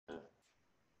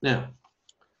Now,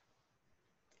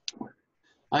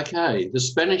 okay, the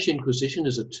Spanish Inquisition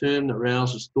is a term that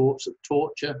rouses thoughts of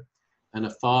torture and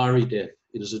a fiery death.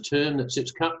 It is a term that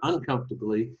sits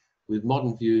uncomfortably with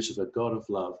modern views of a God of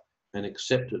love and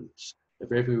acceptance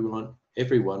of everyone,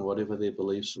 whatever their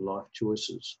beliefs and life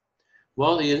choices.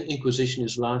 While the Inquisition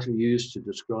is largely used to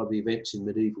describe the events in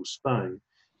medieval Spain,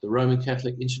 the Roman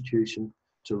Catholic institution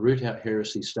to root out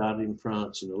heresy started in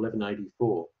France in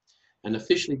 1184 and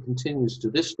officially continues to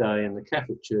this day in the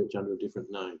Catholic Church under a different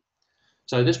name.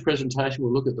 So this presentation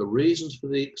will look at the reasons for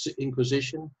the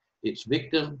Inquisition, its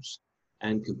victims,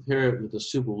 and compare it with the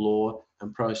civil law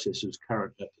and processes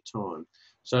current at the time.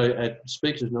 So our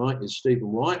speaker tonight is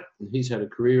Stephen White, and he's had a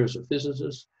career as a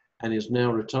physicist and is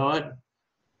now retired.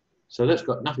 So that's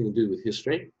got nothing to do with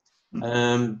history,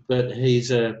 but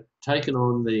he's taken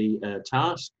on the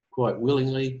task quite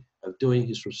willingly of doing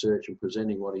his research and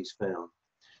presenting what he's found.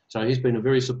 So he's been a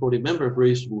very supportive member of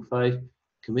Reasonable Faith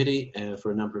Committee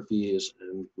for a number of years,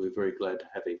 and we're very glad to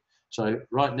have him. So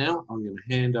right now, I'm going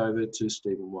to hand over to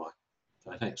Stephen White.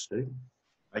 So thanks, Stephen.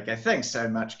 Okay, thanks so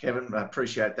much, Kevin. I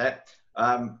appreciate that.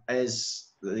 As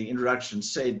the introduction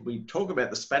said, we talk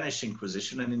about the Spanish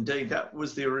Inquisition, and indeed that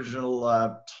was the original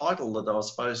title that I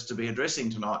was supposed to be addressing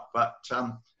tonight. But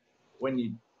when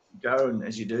you go, and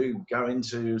as you do, go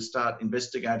into start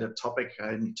investigate a topic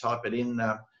and you type it in,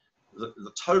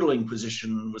 the Total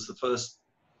Inquisition was the first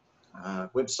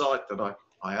website that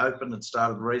I opened and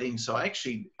started reading. So I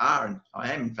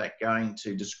am in fact going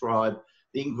to describe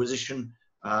the Inquisition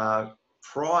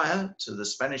prior to the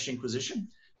Spanish Inquisition,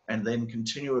 and then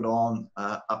continue it on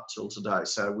up till today.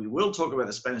 So we will talk about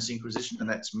the Spanish Inquisition, and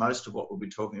that's most of what we'll be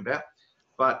talking about,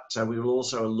 but we will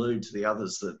also allude to the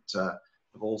others that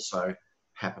have also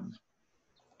happened.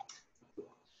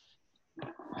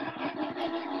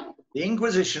 The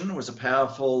Inquisition was a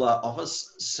powerful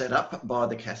office set up by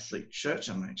the Catholic Church.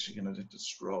 I'm actually going to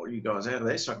just scroll you guys out of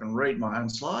there so I can read my own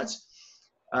slides.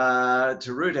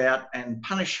 To root out and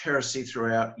punish heresy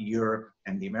throughout Europe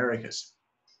and the Americas.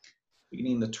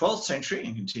 Beginning in the 12th century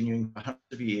and continuing for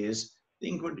hundreds of years,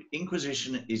 the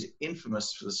Inquisition is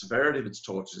infamous for the severity of its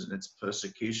tortures and its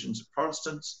persecutions of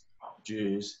Protestants,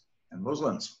 Jews, and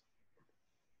Muslims.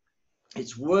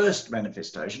 Its worst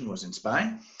manifestation was in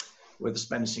Spain, where the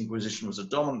Spanish Inquisition was a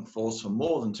dominant force for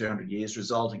more than 200 years,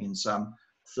 resulting in some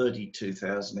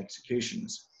 32,000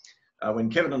 executions. When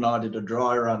Kevin and I did a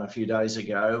dry run a few days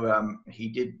ago, he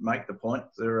did make the point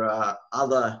there are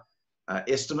other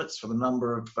estimates for the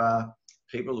number of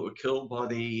people that were killed by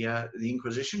the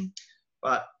Inquisition,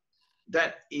 but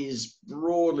that is,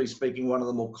 broadly speaking, one of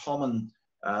the more common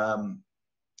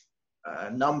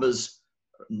numbers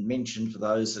mentioned for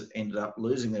those that ended up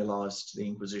losing their lives to the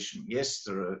Inquisition. Yes,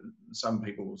 there are some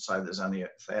people will say there's only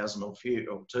 1,000 or few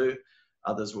or two.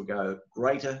 Others will go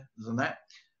greater than that.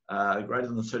 Greater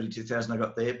than the 32,000 I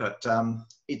got there, but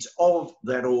it's of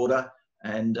that order,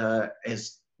 and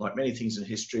as like many things in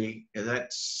history,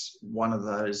 that's one of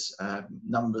those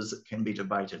numbers that can be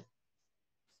debated.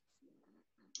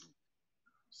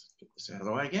 Let's get this out of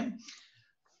the way again.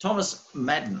 Thomas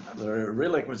Madden, the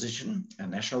Real Inquisition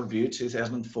and National Review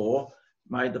 2004,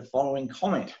 made the following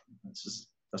comment.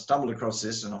 I stumbled across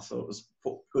this and I thought it was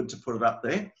good to put it up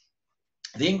there.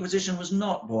 The Inquisition was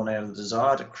not born out of the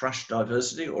desire to crush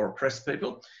diversity or oppress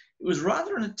people. It was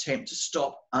rather an attempt to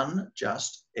stop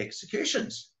unjust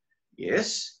executions.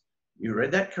 Yes, you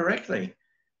read that correctly.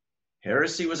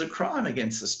 Heresy was a crime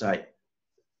against the state.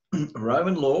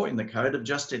 Roman law in the Code of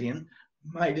Justinian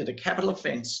made it a capital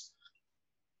offence.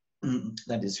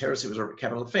 That is, heresy was a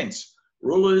capital offence.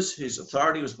 Rulers whose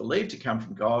authority was believed to come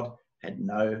from God had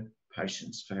no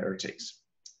patience for heretics.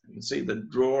 You can see the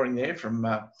drawing there from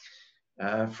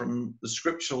the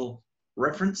scriptural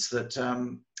reference that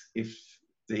if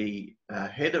the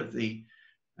head of the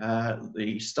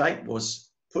state was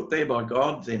put there by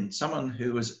God, then someone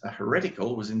who was a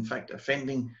heretical was in fact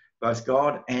offending both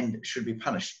God and should be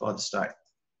punished by the state.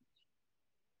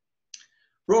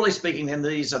 Broadly speaking, then,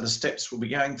 these are the steps we'll be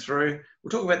going through.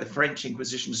 We'll talk about the French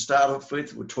Inquisition to start off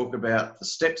with. We'll talk about the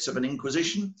steps of an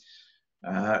Inquisition.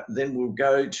 Then we'll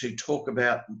go to talk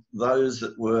about those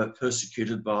that were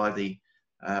persecuted by the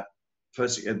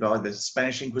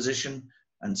Spanish Inquisition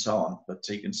and so on, but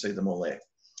you can see them all there.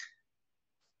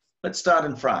 Let's start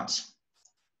in France.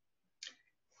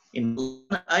 In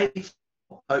 1184,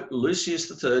 Pope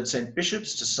Lucius III sent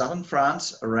bishops to southern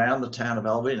France around the town of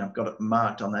Albi, and I've got it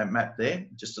marked on that map there,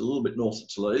 just a little bit north of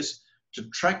Toulouse, to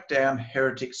track down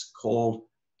heretics called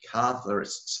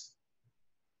Catharists.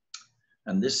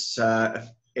 And this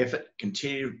effort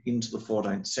continued into the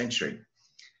 14th century.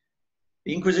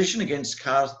 The Inquisition against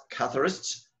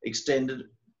Catharists extended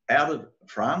out of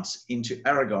France into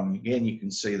Aragon. Again, you can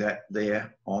see that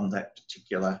there on that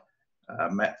particular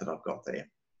map that I've got there.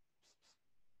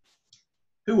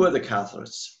 Who were the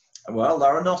Catholics? Well, they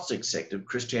were a Gnostic sect of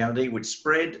Christianity which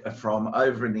spread from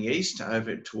over in the east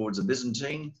over towards the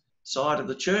Byzantine side of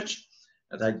the church.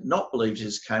 They did not believe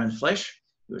Jesus came in flesh.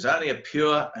 He was only a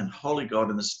pure and holy God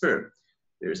in the spirit.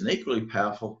 There is an equally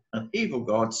powerful and evil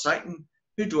God, Satan,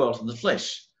 who dwelt in the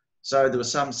flesh. So there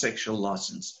was some sexual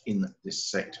license in this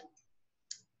sect.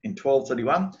 In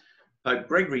 1231, Pope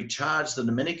Gregory charged the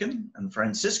Dominican and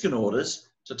Franciscan orders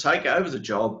to take over the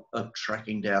job of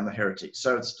tracking down the heretics.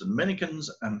 So it's Dominicans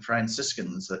and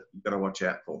Franciscans that you've got to watch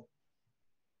out for.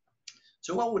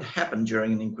 So what would happen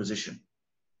during an Inquisition?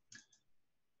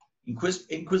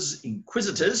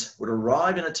 Inquisitors would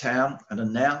arrive in a town and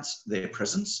announce their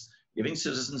presence, giving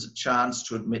citizens a chance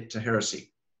to admit to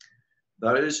heresy.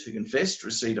 Those who confessed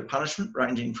received a punishment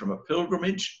ranging from a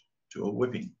pilgrimage to a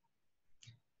whipping.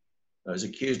 Those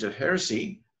accused of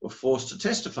heresy were forced to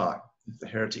testify. If the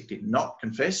heretic did not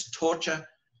confess, torture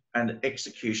and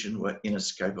execution were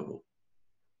inescapable.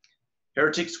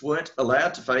 Heretics weren't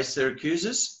allowed to face their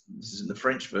accusers, this is in the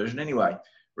French version anyway,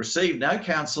 received no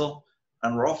counsel,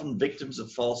 and were often victims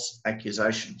of false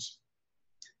accusations.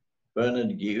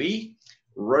 Bernard Guy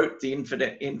wrote the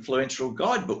influential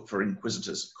guidebook for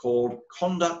inquisitors called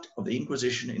Conduct of the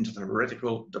Inquisition into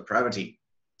Heretical Depravity.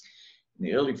 In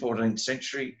the early 14th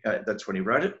century, that's when he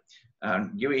wrote it,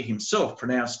 Guy himself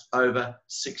pronounced over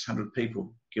 600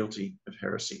 people guilty of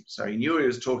heresy. So he knew what he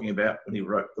was talking about when he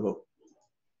wrote the book.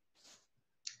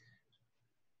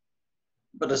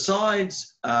 But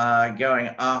besides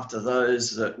going after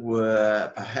those that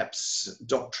were perhaps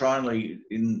doctrinally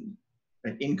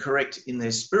incorrect in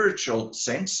their spiritual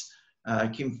sense,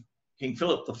 King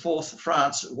Philip IV of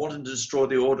France wanted to destroy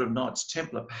the Order of Knights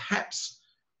Templar, perhaps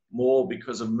more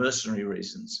because of mercenary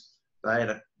reasons. They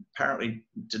had apparently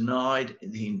denied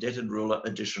the indebted ruler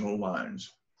additional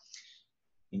loans.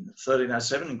 In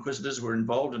 1307, inquisitors were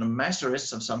involved in a mass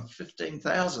arrest of some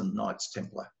 15,000 Knights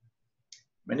Templar.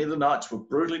 Many of the knights were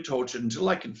brutally tortured until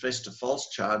they confessed to false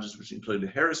charges, which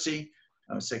included heresy,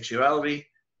 homosexuality,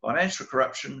 financial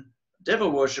corruption,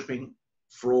 devil worshipping,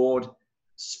 fraud,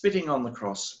 spitting on the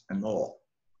cross, and more.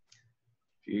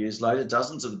 A few years later,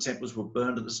 dozens of the Templars were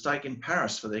burned at the stake in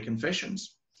Paris for their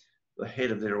confessions. The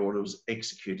head of their order was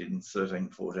executed in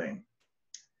 1314.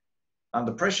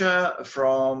 Under pressure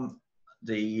from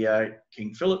the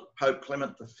King Philip, Pope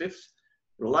Clement V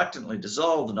reluctantly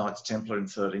dissolved the Knights Templar in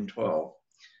 1312.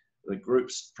 The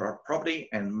group's property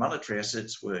and monetary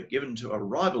assets were given to a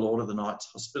rival order, the Knights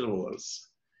Hospitallers.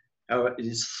 However, it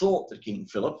is thought that King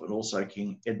Philip and also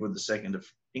King Edward II of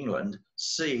England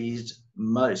seized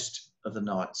most of the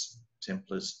Knights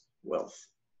Templars' wealth.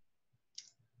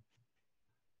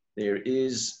 There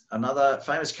is another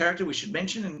famous character we should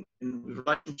mention in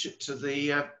relationship to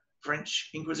the French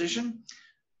Inquisition.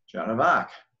 Joan of Arc,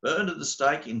 burned at the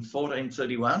stake in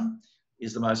 1431,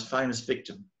 is the most famous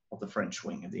victim of the French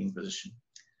wing of the Inquisition.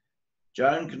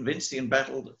 Joan convinced the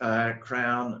embattled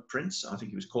crown prince, I think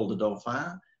he was called the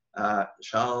Dauphin,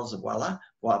 Charles of Valois,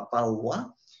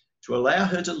 to allow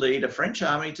her to lead a French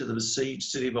army to the besieged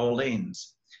city of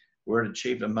Orleans, where it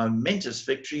achieved a momentous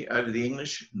victory over the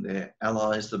English and their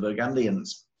allies, the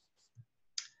Burgundians.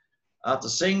 After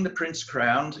seeing the prince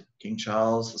crowned, King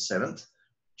Charles VII,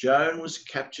 Joan was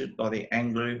captured by the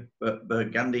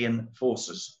Anglo-Burgundian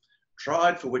forces,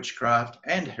 tried for witchcraft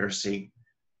and heresy,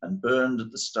 and burned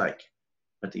at the stake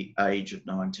at the age of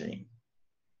 19.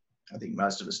 I think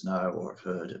most of us know or have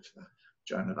heard of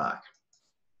Joan of Arc.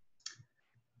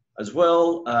 As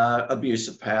well, abuse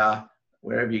of power.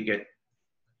 Wherever you get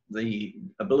the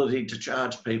ability to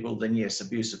charge people, then yes,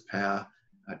 abuse of power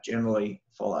generally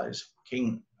follows.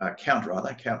 Count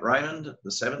Raymond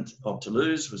VII of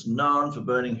Toulouse was known for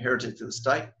burning heretics to the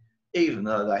stake, even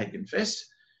though they had confessed,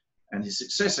 and his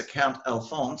successor, Count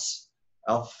Alphonse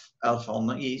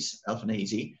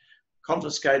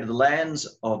confiscated the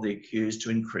lands of the accused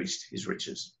to increase his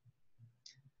riches.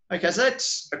 Okay, so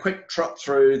that's a quick trot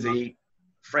through the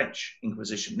French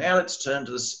Inquisition. Now let's turn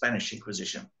to the Spanish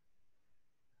Inquisition.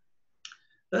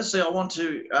 Firstly, I want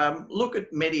to look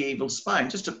at medieval Spain,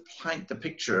 just to paint the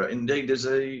picture. Indeed,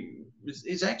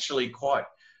 it's actually quite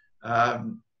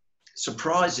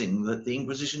surprising that the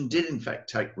Inquisition did in fact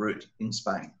take root in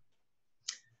Spain.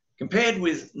 Compared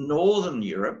with Northern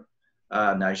Europe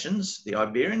nations, the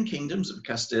Iberian kingdoms of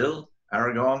Castile,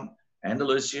 Aragon,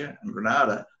 Andalusia, and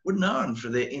Granada were known for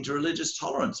their interreligious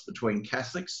tolerance between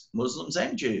Catholics, Muslims,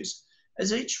 and Jews,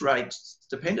 as each race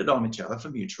depended on each other for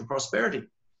mutual prosperity.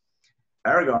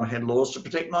 Aragon had laws to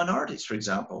protect minorities, for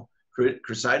example.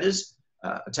 Crusaders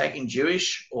attacking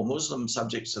Jewish or Muslim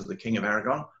subjects of the King of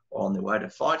Aragon while on their way to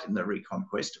fight in the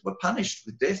Reconquest were punished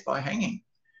with death by hanging,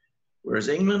 whereas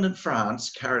England and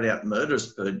France carried out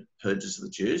murderous purges of the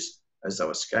Jews, as they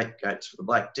were scapegoats for the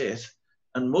Black Death,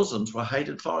 and Muslims were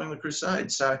hated following the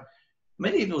Crusades. So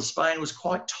medieval Spain was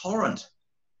quite tolerant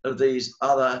of these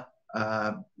other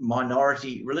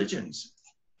minority religions.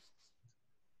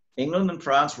 England and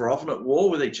France were often at war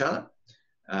with each other,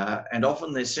 and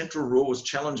often their central rule was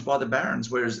challenged by the barons,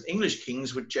 whereas English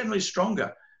kings were generally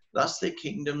stronger. Thus, their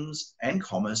kingdoms and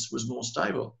commerce was more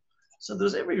stable. So there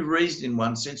was every reason, in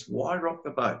one sense, why rock the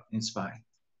boat in Spain.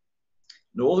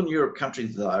 Northern Europe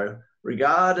countries, though,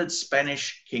 regarded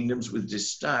Spanish kingdoms with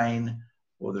disdain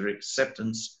for their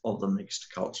acceptance of the mixed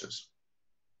cultures.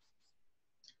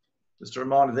 Just a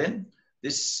reminder then,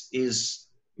 this is,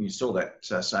 you saw that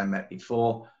same map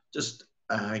before, just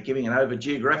giving an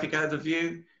geographic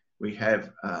overview. We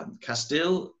have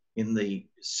Castile in the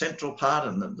central part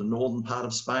and the northern part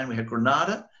of Spain. We have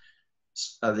Granada,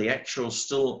 the actual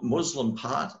still Muslim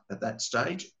part at that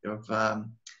stage of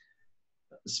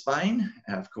Spain,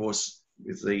 of course,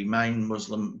 with the main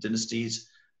Muslim dynasties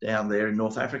down there in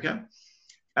North Africa.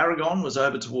 Aragon was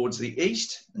over towards the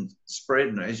east and spread,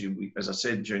 and as I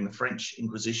said, during the French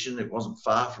Inquisition, it wasn't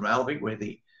far from Albi, where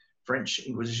the French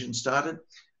Inquisition started.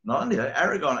 Not only that,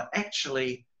 Aragon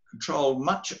actually controlled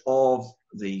much of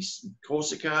the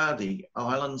Corsica, the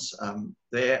islands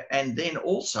there, and then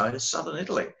also southern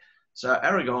Italy. So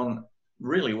Aragon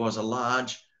really was a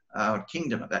large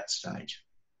kingdom at that stage.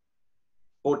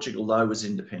 Portugal, though, was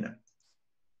independent.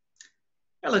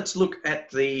 Now let's look at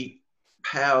the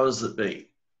powers that be.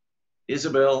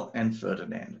 Isabel and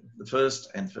Ferdinand, the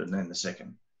first, and Ferdinand the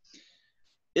second.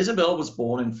 Isabel was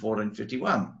born in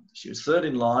 1451. She was third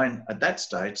in line at that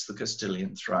stage to the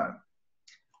Castilian throne.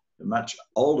 Her much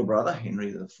older brother, Henry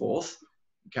IV,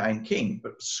 became king,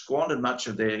 but squandered much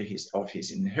of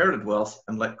his inherited wealth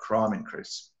and let crime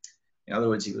increase. In other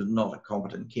words, he was not a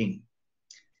competent king.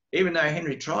 Even though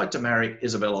Henry tried to marry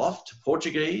Isabel off to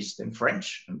Portuguese, then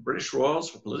French and British royals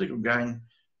for political gain,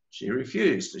 she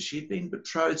refused, as she'd been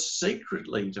betrothed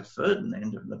secretly to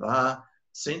Ferdinand of Navarre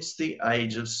since the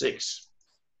age of 6.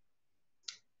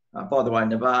 By the way,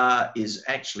 Navarre is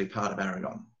actually part of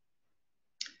Aragon.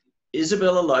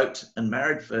 Isabel eloped and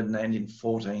married Ferdinand in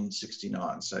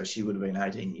 1469, so she would have been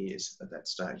 18 years at that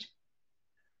stage.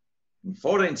 In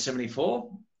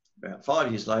 1474, about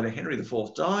 5 years later, Henry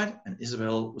IV died and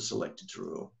Isabel was selected to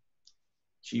rule.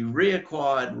 She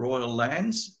reacquired royal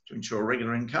lands to ensure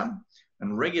regular income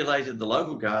and regulated the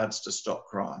local guards to stop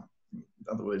crime. In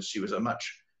other words, she was a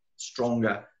much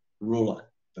stronger ruler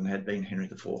than had been Henry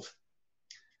IV.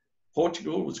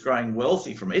 Portugal was growing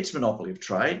wealthy from its monopoly of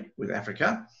trade with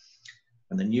Africa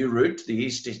and the new route to the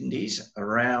East Indies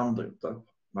around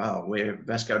where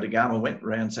Vasco da Gama went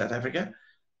around South Africa.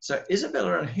 So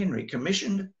Isabella and Henry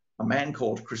commissioned a man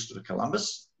called Christopher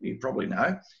Columbus, you probably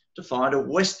know, to find a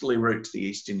westerly route to the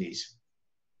East Indies.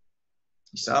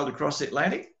 He sailed across the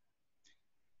Atlantic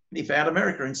and he found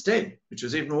America instead, which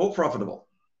was even more profitable.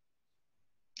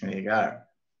 There you go.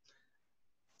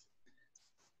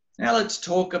 Now let's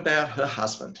talk about her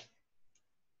husband.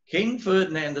 King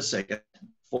Ferdinand II,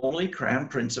 formerly Crown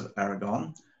Prince of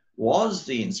Aragon, was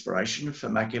the inspiration for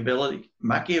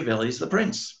Machiavelli's The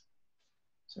Prince.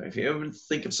 So if you ever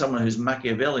think of someone who's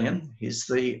Machiavellian, he's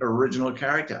the original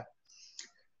character.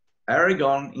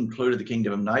 Aragon included the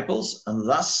Kingdom of Naples and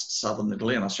thus southern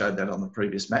Italy, and I showed that on the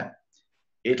previous map.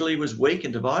 Italy was weak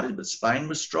and divided, but Spain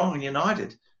was strong and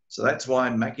united. So that's why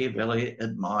Machiavelli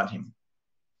admired him.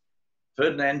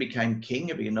 Ferdinand became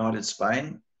king of a united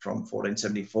Spain from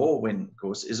 1474 when, of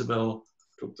course, Isabel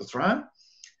took the throne.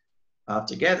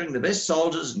 After gathering the best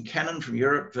soldiers and cannon from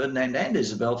Europe, Ferdinand and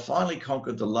Isabel finally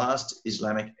conquered the last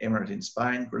Islamic emirate in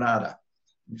Spain, Granada,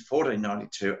 in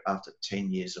 1492 after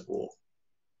 10 years of war.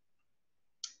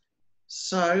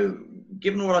 So,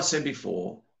 given what I said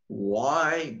before,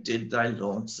 why did they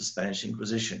launch the Spanish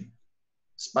Inquisition?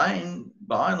 Spain,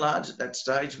 by and large at that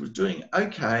stage, was doing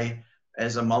okay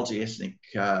as a multi-ethnic,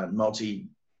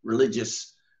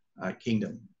 multi-religious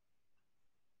kingdom.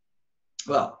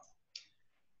 Well,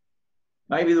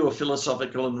 maybe there were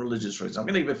philosophical and religious reasons. I'm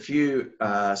going to give a few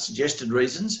suggested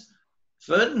reasons.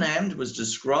 Ferdinand was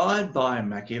described by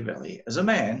Machiavelli as a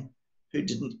man who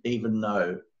didn't even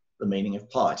know the meaning of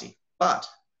piety, but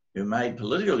who made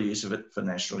political use of it for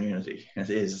national unity.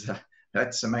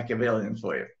 That's a Machiavellian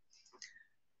for you.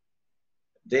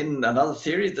 Then another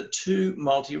theory, the two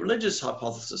multi-religious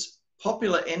hypothesis.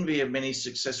 Popular envy of many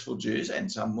successful Jews and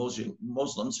some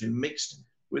Muslims who mixed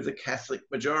with the Catholic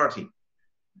majority.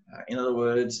 In other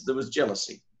words, there was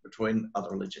jealousy between other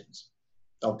religions.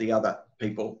 of the other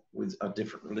people with a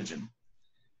different religion.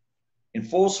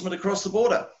 Enforcement across the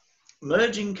border.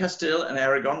 Merging Castile and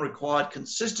Aragon required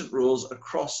consistent rules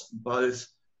across both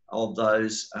of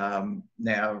those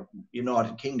now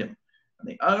United Kingdom. And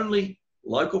the only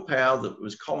local power that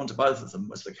was common to both of them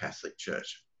was the Catholic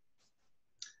Church.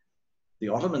 The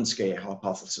Ottoman scare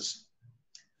hypothesis.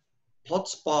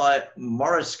 Plots by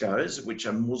Moriscos, which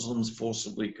are Muslims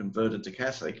forcibly converted to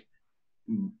Catholic,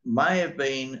 may have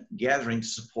been gathering to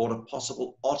support a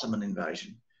possible Ottoman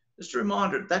invasion. Just a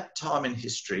reminder, at that time in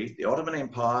history, the Ottoman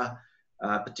Empire,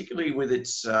 particularly with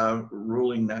its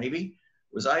ruling navy,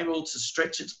 was able to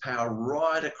stretch its power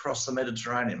right across the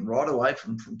Mediterranean, right away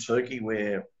from Turkey,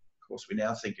 where, of course, we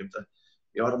now think of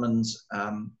the Ottomans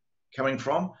coming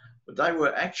from. But they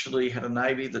were actually had a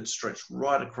navy that stretched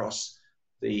right across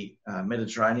the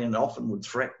Mediterranean, and often would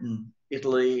threaten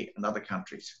Italy and other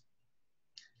countries.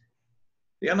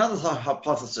 Another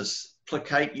hypothesis,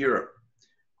 placate Europe.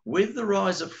 With the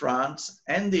rise of France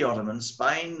and the Ottomans,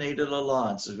 Spain needed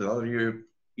alliances with other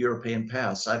European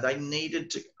powers. So they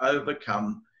needed to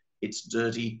overcome its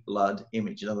dirty blood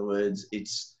image. In other words,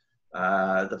 it's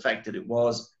the fact that it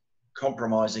was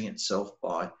compromising itself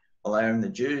by allowing the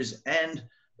Jews and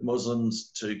the Muslims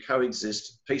to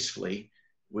coexist peacefully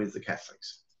with the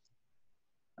Catholics.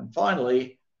 And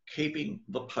finally, keeping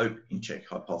the Pope in check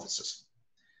hypothesis.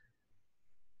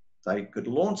 They could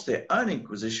launch their own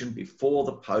Inquisition before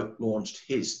the Pope launched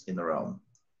his in the realm,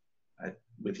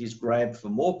 with his grab for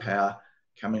more power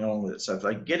coming along with it. So if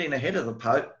they get in ahead of the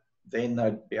Pope, then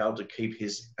they'd be able to keep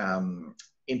his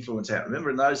influence out.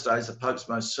 Remember, in those days, the popes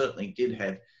most certainly did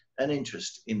have an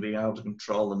interest in being able to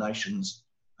control the nations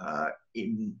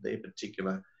in their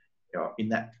particular, in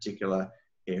that particular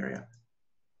area.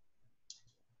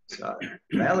 So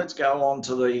now let's go on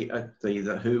to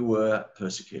the who were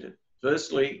persecuted.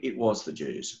 Firstly, it was the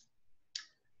Jews.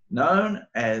 Known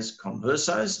as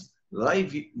conversos,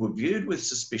 they were viewed with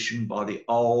suspicion by the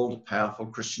old, powerful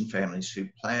Christian families who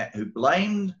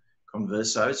blamed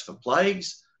conversos for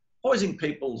plagues, poisoning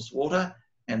people's water,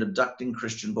 and abducting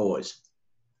Christian boys.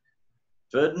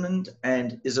 Ferdinand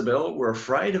and Isabel were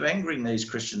afraid of angering these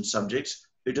Christian subjects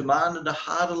who demanded a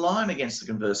harder line against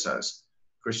the conversos.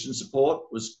 Christian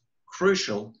support was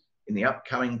crucial in the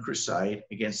upcoming crusade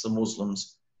against the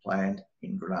Muslims planned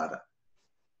in Granada.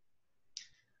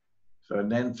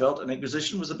 Ferdinand felt an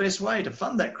Inquisition was the best way to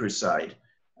fund that crusade,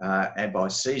 and by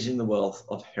seizing the wealth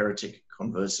of heretic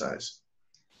conversos.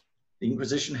 The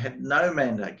Inquisition had no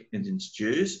mandate against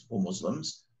Jews or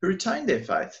Muslims who retained their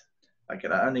faith.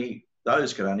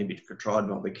 Those could only be tried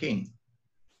by the king.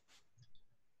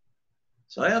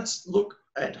 So let's look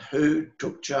at who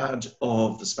took charge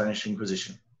of the Spanish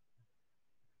Inquisition.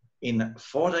 In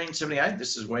 1478,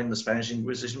 this is when the Spanish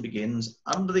Inquisition begins,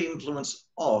 under the influence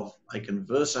of a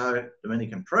converso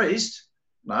Dominican priest,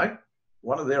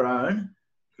 one of their own,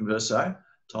 converso,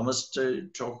 Thomas de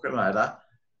Torquemada.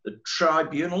 The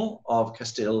Tribunal of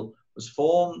Castile was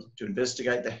formed to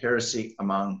investigate the heresy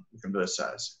among the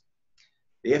conversos.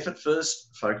 The effort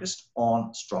first focused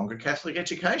on stronger Catholic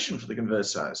education for the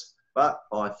conversos, but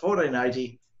by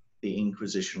 1480, the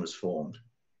Inquisition was formed.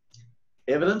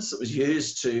 Evidence that was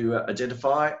used to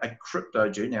identify a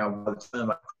crypto-Jew, now by the term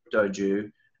a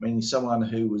crypto-Jew, meaning someone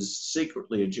who was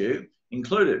secretly a Jew,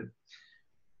 included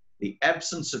the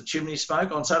absence of chimney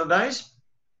smoke on Saturdays, a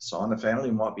sign the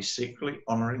family might be secretly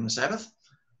honouring the Sabbath,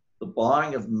 the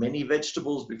buying of many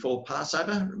vegetables before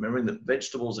Passover, remembering that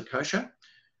vegetables are kosher,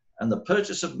 and the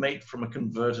purchase of meat from a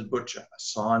converted butcher, a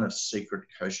sign of secret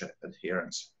kosher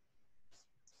adherence.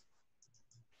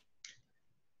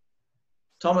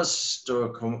 Thomas de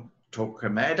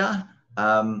Torquemada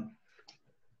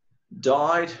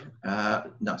died,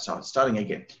 starting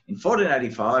again. In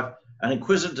 1485, an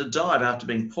inquisitor died after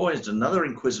being poisoned. Another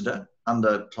inquisitor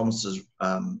under Thomas's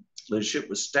leadership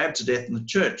was stabbed to death in the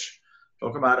church.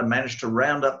 Torquemada managed to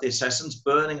round up the assassins,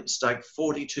 burning at the stake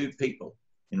 42 people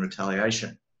in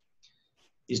retaliation.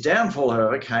 His downfall,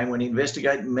 however, came when he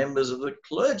investigated members of the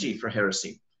clergy for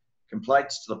heresy.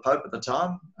 Complaints to the Pope at the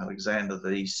time, Alexander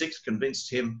VI, convinced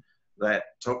him that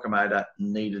Torquemada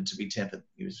needed to be tempered.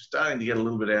 He was starting to get a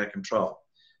little bit out of control.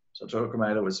 So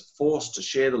Torquemada was forced to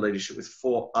share the leadership with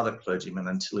 4 other clergymen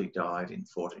until he died in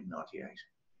 1498.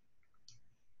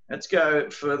 Let's go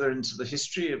further into the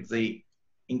history of the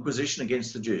Inquisition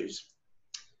against the Jews.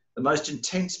 The most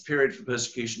intense period for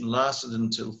persecution lasted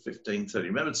until 1530.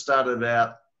 Remember, it started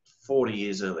about 40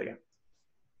 years earlier.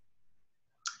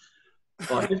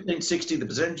 By 1560, the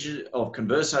percentage of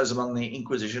conversos among the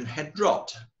Inquisition had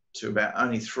dropped to about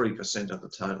only 3% of the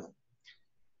total.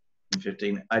 In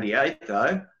 1588,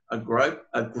 though, a group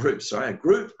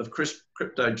of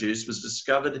crypto Jews was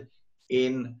discovered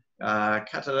in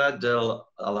Catedral de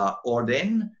la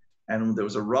Orden, and there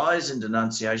was a rise in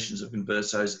denunciations of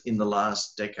conversos in the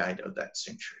last decade of that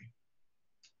century.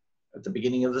 At the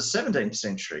beginning of the 17th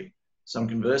century, some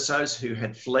conversos who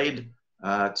had fled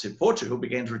to Portugal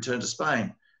began to return to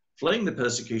Spain, fleeing the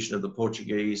persecution of the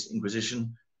Portuguese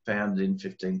Inquisition founded in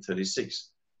 1536.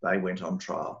 They went on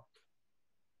trial.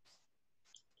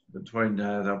 Between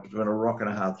a rock and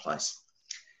a hard place.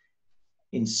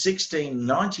 In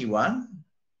 1691,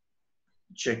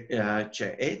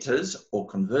 Chaetas, or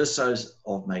conversos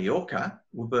of Mallorca,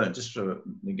 were burnt. Just for,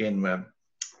 again,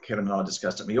 Kevin and I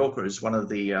discussed it. Mallorca is one of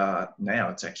the, now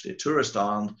it's actually a tourist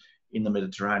island in the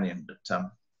Mediterranean, but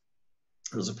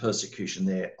there was a persecution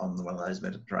there on one of those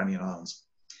Mediterranean islands.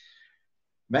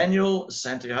 Manuel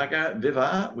Santiago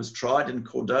Vivar was tried in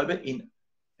Cordoba in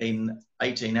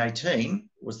 1818,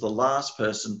 was the last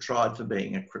person tried for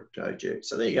being a crypto Jew.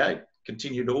 So there you go,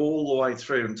 continued all the way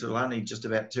through until only just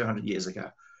about 200 years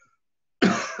ago.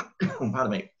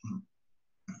 Pardon me.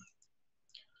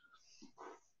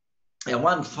 Now,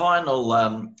 one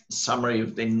final summary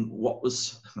of then what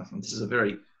was, this is a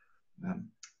very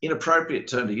inappropriate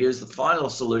term to use, the final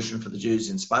solution for the Jews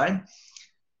in Spain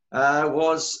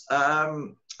was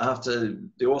after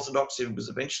the orthodoxy was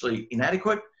eventually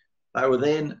inadequate, they were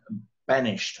then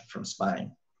banished from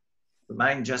Spain. The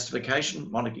main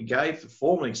justification monarchy gave for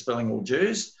formally expelling all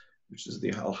Jews, which is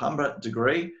the Alhambra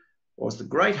decree, was the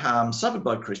great harm suffered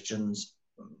by Christians,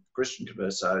 Christian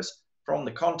conversos, from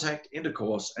the contact,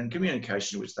 intercourse, and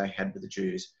communication which they had with the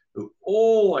Jews, who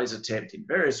always attempt in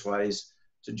various ways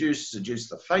to seduce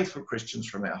the faithful Christians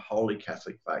from our holy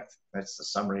Catholic faith. That's the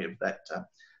summary of that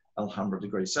Alhambra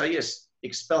decree. So yes,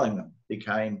 expelling them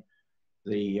became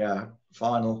the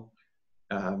final,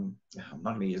 I'm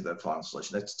not going to use that final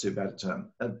solution, that's too bad a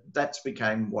term. That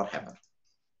became what happened.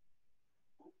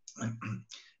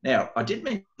 Now, I did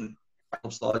mention a couple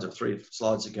of slides or 3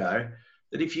 slides ago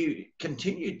that if you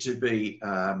continue to be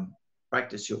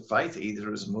practice your faith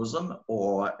either as a Muslim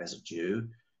or as a Jew,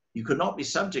 you could not be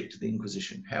subject to the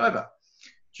Inquisition. However,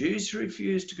 Jews who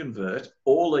refused to convert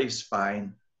or leave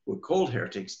Spain were called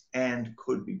heretics and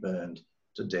could be burned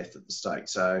to death at the stake.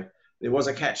 So there was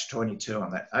a catch-22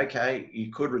 on that. Okay,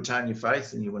 you could retain your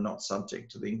faith and you were not subject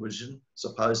to the Inquisition,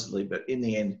 supposedly, but in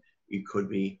the end, you could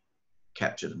be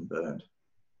captured and burned.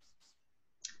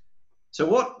 So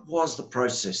what was the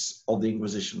process of the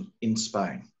Inquisition in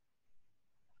Spain?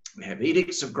 We have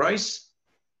edicts of grace,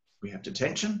 we have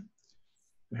detention,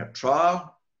 we have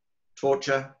trial,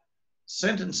 torture,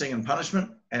 sentencing and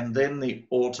punishment, and then the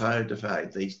auto de fe,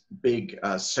 the big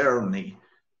ceremony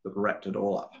that wrapped it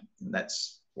all up. And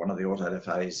that's one of the auto de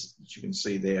fe's that you can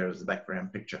see there as the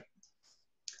background picture.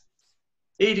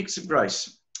 Edicts of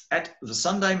grace. At the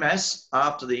Sunday Mass,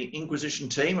 after the Inquisition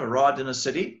team arrived in a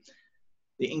city,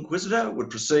 the Inquisitor would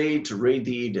proceed to read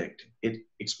the edict. It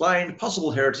explained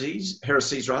possible heresies,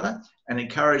 and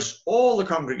encouraged all the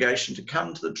congregation to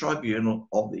come to the tribunal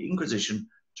of the Inquisition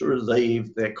to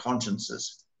relieve their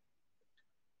consciences.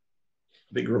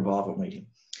 Big revival meeting.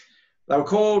 They were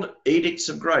called edicts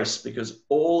of grace because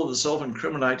all of the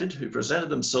self-incriminated who presented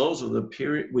themselves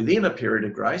within a period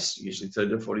of grace, usually 30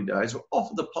 to 40 days, were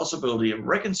offered the possibility of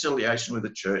reconciliation with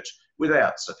the church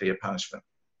without severe punishment.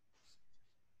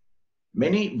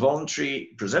 Many voluntarily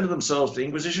presented themselves to the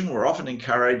Inquisition were often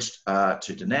encouraged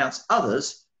to denounce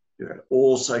others who had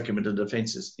also committed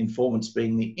offences, informants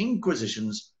being the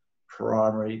Inquisition's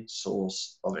primary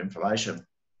source of information.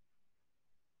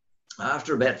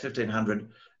 After about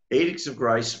 1500, edicts of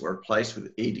grace were replaced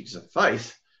with edicts of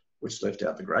faith, which left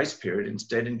out the grace period,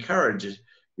 instead encouraged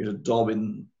you to dob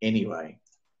in anyway.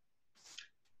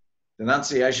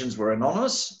 Denunciations were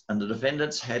anonymous and the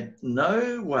defendants had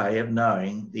no way of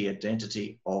knowing the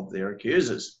identity of their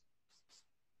accusers.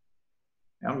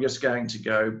 Now I'm just going to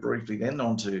go briefly then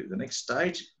on to the next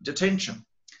stage, detention.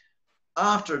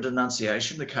 After a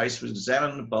denunciation, the case was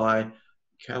examined by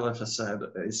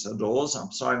calificadores,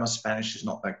 I'm sorry my Spanish is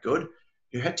not that good,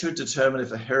 who had to determine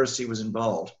if a heresy was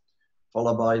involved,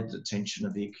 followed by detention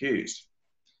of the accused.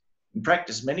 In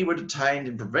practice, many were detained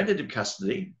in preventative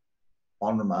custody,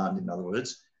 on remand in other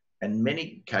words, and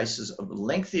many cases of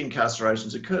lengthy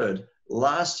incarcerations occurred,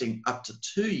 lasting up to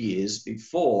 2 years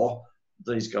before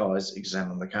these guys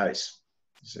examined the case.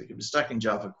 So you could be stuck in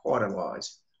jail for quite a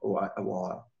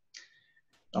while.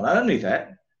 Not only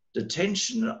that,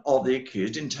 detention of the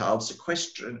accused entailed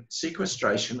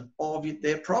sequestration of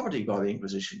their property by the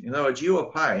Inquisition. In other words, you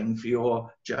were paying for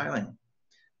your jailing.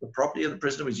 The property of the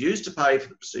prisoner was used to pay for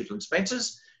the procedural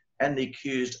expenses and the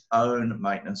accused's own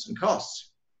maintenance and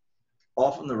costs.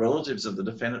 Often the relatives of the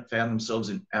defendant found themselves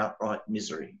in outright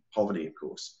misery, poverty, of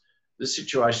course. This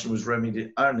situation was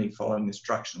remedied only following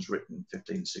instructions written in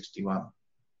 1561.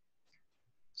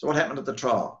 So what happened at the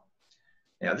trial?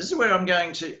 Now, this is where I'm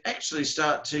going to actually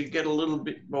start to get a little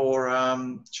bit more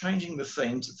changing the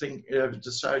theme to think,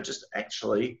 to say just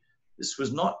actually, this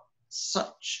was not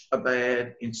such a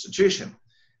bad institution.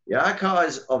 The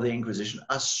archives of the Inquisition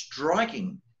are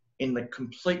striking in the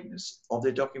completeness of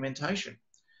their documentation.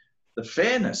 The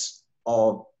fairness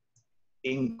of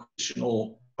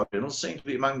inquisitional tribunals seemed to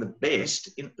be among the best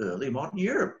in early modern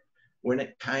Europe when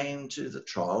it came to the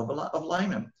trial of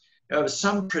laymen. However,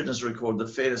 some prisoners recorded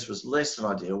that fairness was less than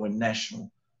ideal when national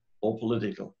or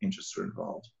political interests were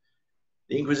involved.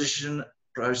 The Inquisition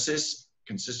process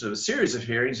consisted of a series of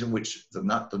hearings in which the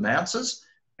denouncers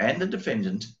and the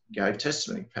defendant gave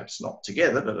testimony, perhaps not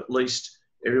together, but at least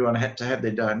everyone had to have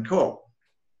their day in court.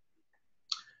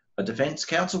 A defence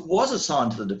counsel was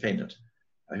assigned to the defendant,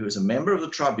 who was a member of the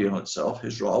tribunal itself,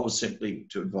 whose role was simply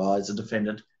to advise the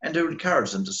defendant and to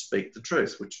encourage them to speak the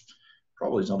truth, which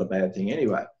probably is not a bad thing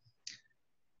anyway.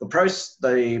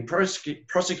 The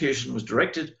prosecution was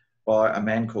directed by a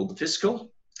man called the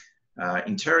fiscal.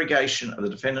 Interrogation of the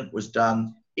defendant was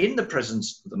done in the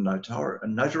presence of the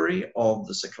notary of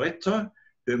the secreto,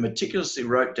 who meticulously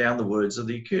wrote down the words of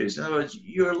the accused. In other words,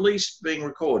 you're at least being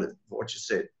recorded for what you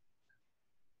said.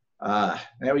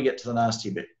 Now we get to the nasty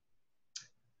bit.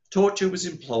 Torture was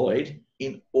employed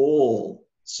in all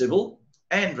civil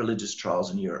and religious trials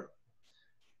in Europe.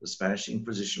 The Spanish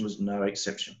Inquisition was no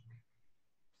exception.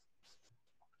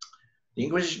 The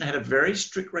Inquisition had a very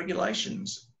strict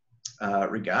regulations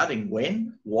regarding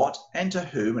when, what, and to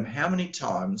whom, and how many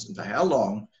times, and for how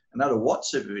long, and under what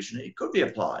supervision it could be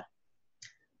applied.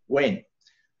 When?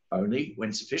 Only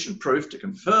when sufficient proof to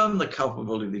confirm the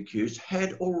culpability of the accused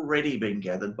had already been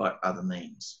gathered by other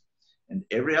means, and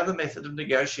every other method of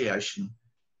negotiation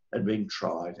had been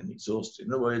tried and exhausted.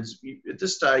 In other words, at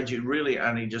this stage, you're really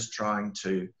only just trying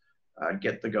to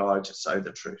get the guy to say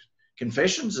the truth.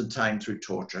 Confessions obtained through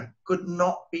torture could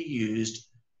not be used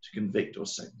to convict or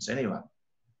sentence anyone.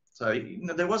 So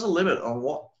there was a limit on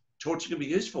what torture could be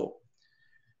used for.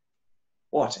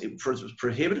 It was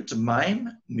prohibited to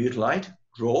maim, mutilate,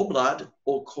 draw blood,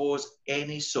 or cause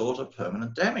any sort of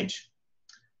permanent damage.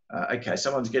 Okay,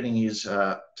 someone's getting his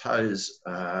toes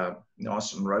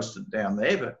nice and roasted down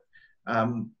there, but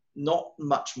not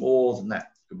much more than that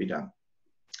could be done.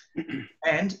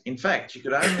 And in fact, you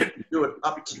could only do it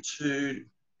up to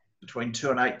between 2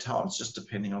 and 8 times, just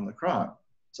depending on the crime.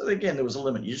 So again, there was a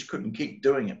limit. You just couldn't keep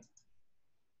doing it.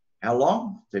 How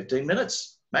long? 15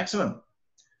 minutes maximum.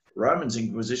 Romans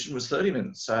Inquisition was 30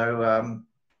 minutes. So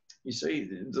you see,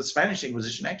 the Spanish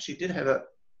Inquisition actually did have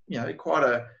quite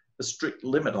a strict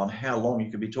limit on how long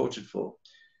you could be tortured for.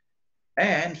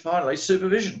 And finally,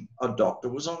 supervision. A doctor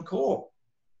was on call.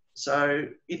 So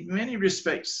in many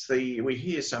respects, we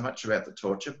hear so much about the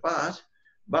torture, but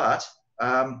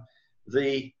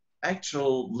the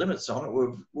actual limits on it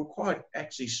were quite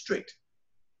actually strict.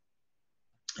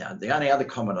 The only other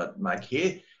comment I'd make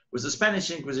here was the Spanish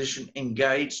Inquisition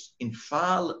engaged in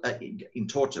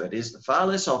torture, that is, far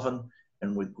less often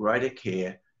and with greater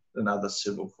care than other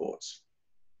civil courts.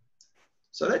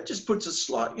 So that just puts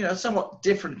a somewhat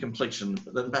different complexion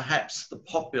than perhaps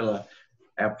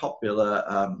our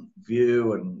popular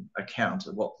view and account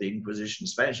of what the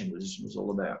Spanish Inquisition was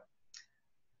all about.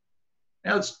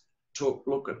 Now let's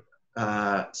look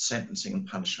at sentencing and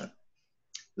punishment.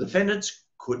 The defendants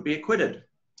could be acquitted.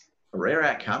 A rare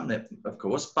outcome, of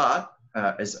course, but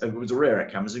as it was a rare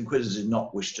outcome, as inquisitors did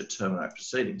not wish to terminate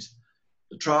proceedings.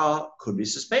 The trial could be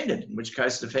suspended, in which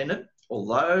case the defendant,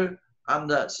 although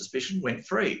under suspicion, went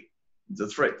free.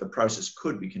 The process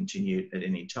could be continued at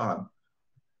any time,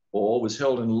 or was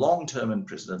held in long-term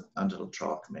imprisonment until the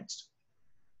trial commenced.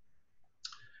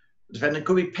 The defendant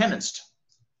could be penanced.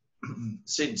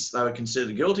 Since they were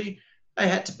considered guilty, they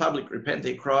had to publicly repent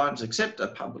their crimes, accept a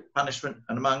public punishment,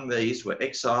 and among these were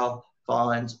exile,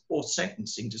 fines, or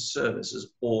sentencing to service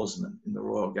as oarsmen in the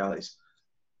royal galleys.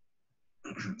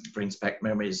 Brings back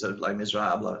memories of Les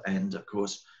Miserables and, of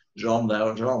course, Jean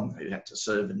Valjean, who had to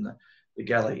serve in the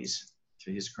galleys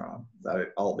for his crime, though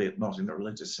albeit not in a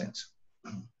religious sense.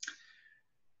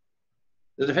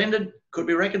 The defendant could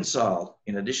be reconciled.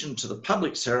 In addition to the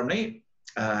public ceremony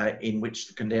in which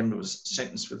the condemned was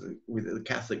sentenced with the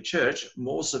Catholic Church,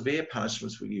 more severe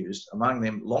punishments were used, among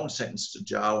them long sentence to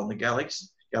jail on the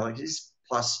galleys,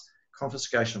 plus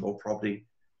confiscation of all property,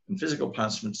 and physical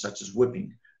punishments such as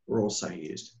whipping were also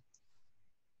used.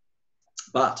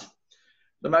 But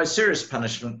the most serious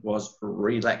punishment was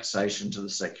relaxation to the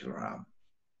secular arm.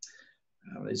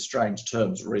 These strange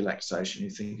terms, relaxation, you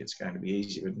think it's going to be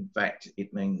easy, but in fact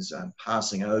it means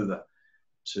passing over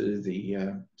to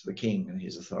the king and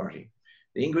his authority.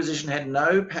 The Inquisition had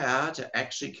no power to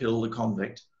actually kill the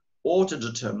convict or to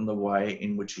determine the way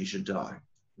in which he should die.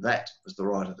 That was the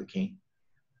right of the king.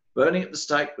 Burning at the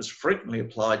stake was frequently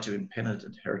applied to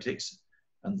impenitent heretics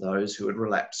and those who had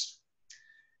relapsed.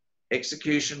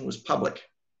 Execution was public.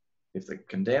 If the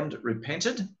condemned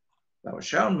repented, they were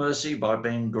shown mercy by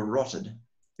being garroted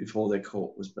before their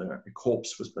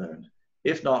corpse was burned.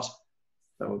 If not,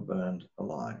 they were burned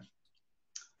alive.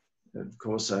 Of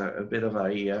course, a bit of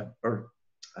a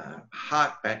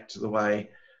hark back to the way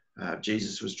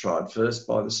Jesus was tried, first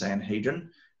by the Sanhedrin,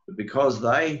 but because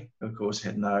they, of course,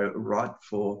 had no right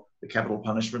for the capital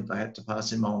punishment, they had to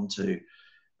pass him on to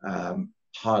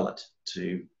Pilate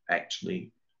to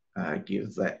actually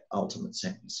give that ultimate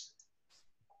sentence.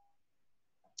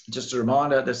 Just a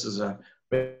reminder, this is a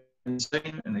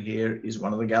scene, and here is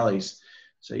one of the galleys.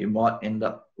 So you might end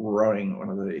up rowing one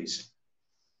of these.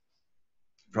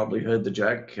 Probably heard the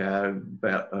joke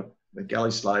about the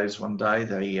galley slaves one day.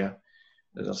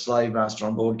 There's a slave master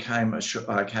on board came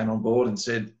on board and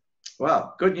said,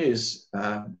 "Well, good news,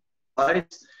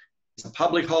 it's a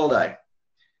public holiday,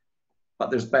 but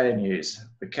there's bad news.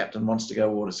 The captain wants to go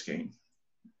water skiing."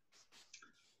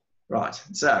 Right,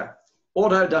 so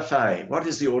auto da fe. What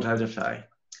is the auto da fe?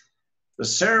 The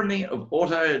ceremony of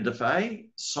auto da fe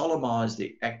solemnized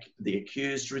the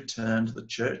accused return to the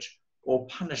church or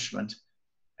punishment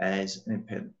as an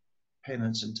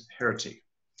impenitent heretic.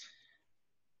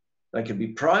 They could be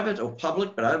private or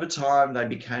public, but over time they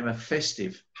became a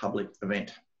festive public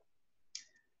event.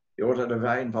 The auto da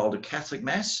fe involved a Catholic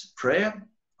mass, prayer,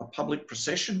 a public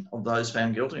procession of those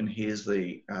found guilty, and here's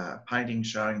the painting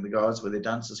showing the guys with their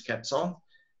dunces caps on,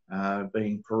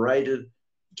 being paraded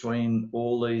between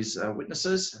all these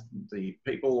witnesses, the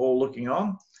people all looking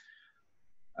on.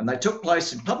 And they took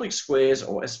place in public squares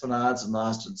or esplanades and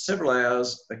lasted several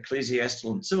hours.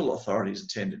 Ecclesiastical and civil authorities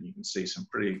attended. You can see some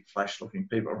pretty flash-looking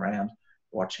people around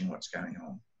watching what's going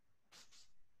on.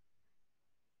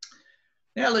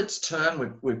 Now let's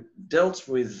turn, we've dealt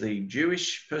with the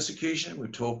Jewish persecution.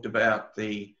 We've talked about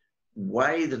the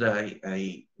way that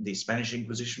the Spanish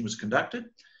Inquisition was conducted.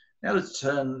 Now let's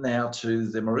turn now to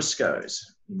the Moriscos.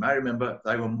 You may remember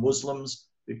they were Muslims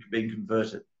who had been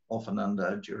converted, often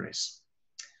under duress.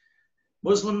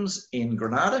 Muslims in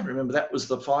Granada, remember that was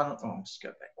the final, I'll just go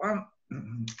back one.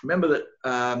 Remember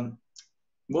that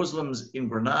Muslims in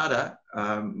Granada,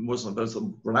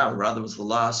 Granada rather, was the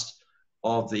last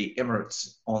of the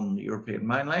emirates on the European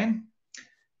mainland.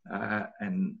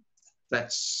 And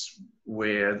that's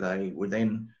where they were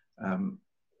then,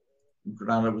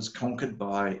 Granada was conquered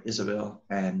by Isabel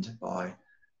and by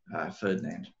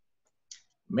Ferdinand.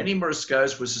 Many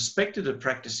Moriscos were suspected of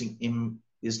practicing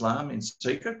Islam in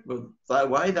secret, but the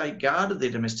way they guarded their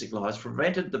domestic lives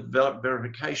prevented the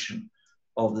verification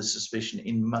of the suspicion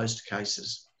in most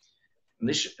cases.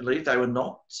 Initially, they were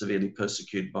not severely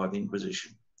persecuted by the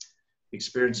Inquisition,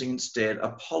 experiencing instead a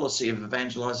policy of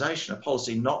evangelization, a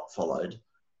policy not followed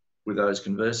with those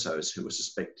conversos who were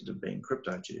suspected of being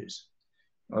crypto-Jews.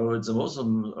 In other words, the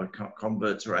Muslim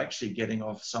converts were actually getting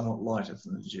off somewhat lighter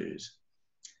than the Jews.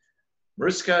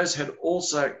 Moriscos had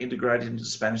also integrated into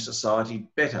Spanish society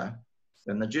better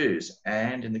than the Jews,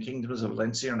 and in the kingdoms of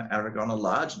Valencia and Aragon, a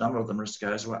large number of the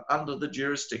Moriscos were under the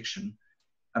jurisdiction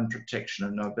and protection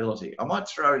of nobility. I might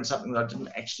throw in something that I didn't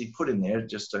actually put in there,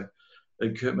 just to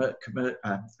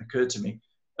occurred to me.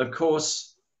 Of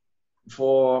course,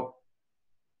 from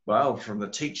the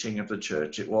teaching of the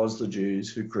church, it was the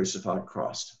Jews who crucified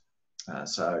Christ.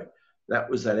 So that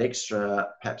was that extra,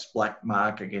 perhaps, black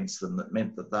mark against them that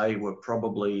meant that they were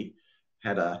probably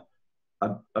had a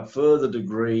further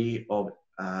degree of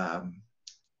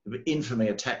infamy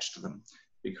attached to them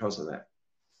because of that.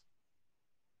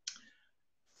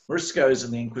 Moriscos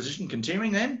and the Inquisition.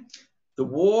 Continuing then, the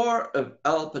War of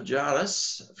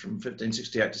Alpujarras from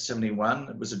 1568 to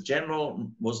 71 was a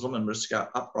general Muslim and Morisco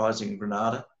uprising in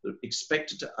Granada that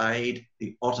expected to aid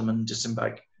the Ottoman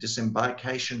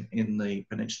disembarkation in the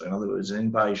peninsula, in other words, an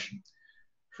invasion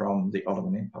from the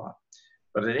Ottoman Empire.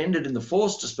 But it ended in the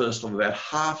forced dispersal of about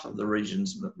half of the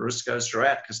region's Moriscos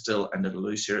throughout Castile and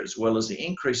Andalusia, as well as the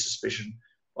increased suspicion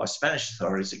by Spanish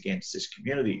authorities against this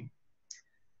community.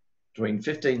 Between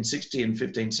 1560 and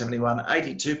 1571,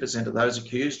 82% of those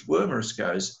accused were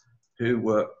Moriscos, who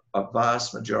were a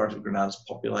vast majority of Granada's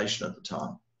population at the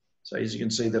time. So as you can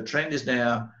see, the trend is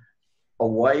now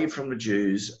away from the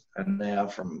Jews and now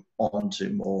from onto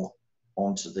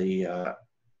the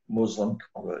Muslim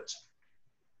converts.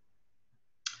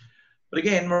 But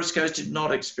again, Moriscos did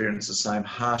not experience the same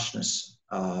harshness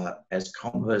as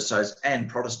conversos and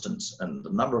Protestants, and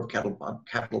the number of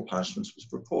capital punishments was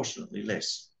proportionately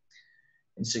less.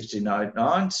 In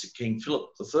 1609, King Philip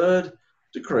III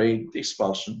decreed the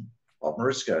expulsion of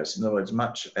Moriscos, in other words,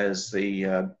 much as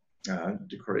the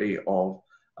decree of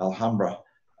Alhambra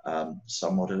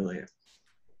somewhat earlier.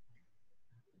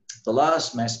 The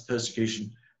last mass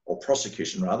persecution, or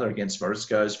prosecution rather, against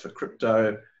Moriscos for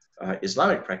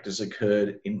crypto-Islamic practice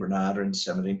occurred in Granada in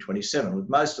 1727, with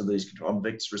most of these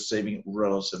convicts receiving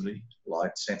relatively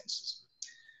light sentences.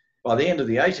 By the end of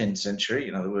the 18th century,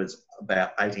 in other words,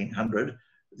 about 1800,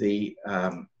 the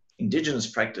indigenous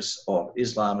practice of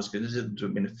Islam is considered to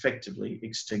have been effectively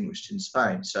extinguished in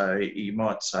Spain. So you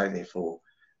might say, therefore,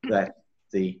 that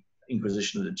the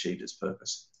Inquisition had achieved its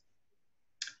purpose.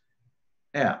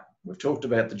 Now, we've talked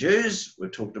about the Jews,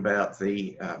 we've talked about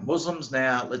the Muslims.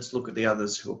 Now, let's look at the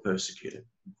others who were persecuted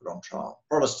and put on trial.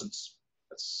 Protestants,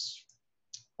 that's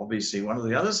obviously one of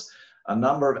the others. A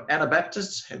number of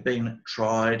Anabaptists had been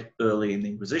tried early in the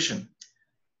Inquisition.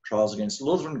 Trials against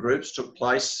Lutheran groups took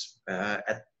place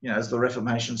as the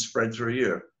Reformation spread through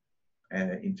Europe in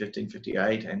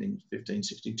 1558 and in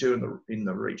 1562 in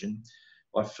the region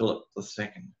by Philip II.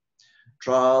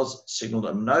 Trials signalled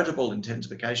a notable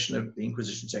intensification of the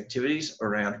Inquisition's activities.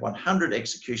 Around 100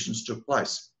 executions took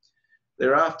place.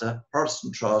 Thereafter,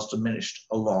 Protestant trials diminished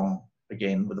along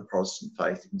again with the Protestant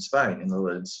faith in Spain. In other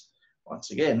words,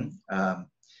 once again,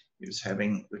 it was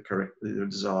having the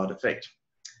desired effect.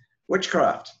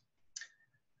 Witchcraft.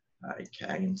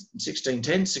 Okay, in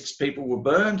 1610, 6 people were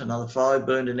burned, another 5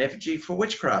 burned in effigy for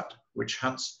witchcraft. Witch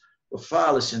hunts were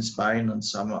far less in Spain than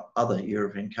some other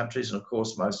European countries. And of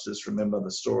course, most of us remember the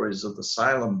stories of the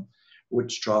Salem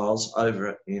witch trials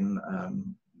over in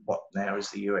what now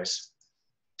is the US.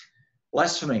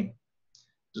 Blasphemy,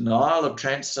 denial of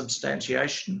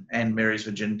transubstantiation and Mary's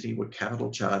virginity were capital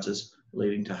charges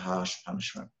leading to harsh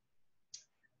punishment.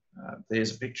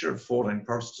 There's a picture of 14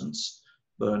 Protestants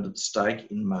burned at the stake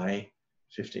in May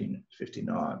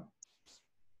 1559.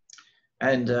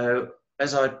 And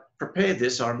as I prepared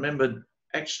this, I remembered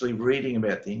actually reading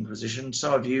about the Inquisition.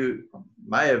 Some of you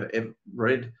may have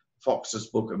read Fox's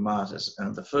Book of Martyrs,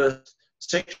 and the first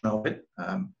section of it,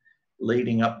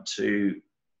 leading up to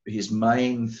his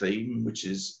main theme, which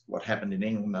is what happened in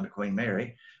England under Queen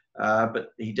Mary,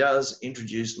 but he does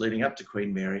introduce, leading up to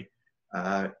Queen Mary,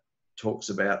 talks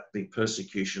about the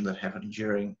persecution that happened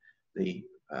during the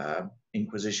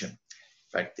Inquisition. In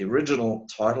fact, the original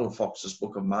title of Fox's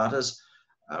Book of Martyrs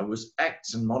was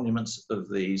Acts and Monuments of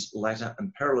these Latter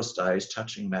and Perilous Days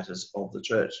touching matters of the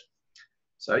Church.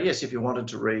 So yes, if you wanted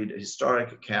to read a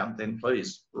historic account, then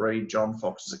please read John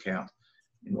Fox's account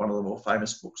in one of the more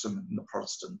famous books in the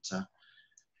Protestant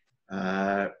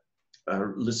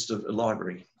list of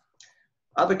library.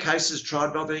 Other cases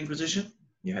tried by the Inquisition,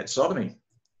 you had sodomy.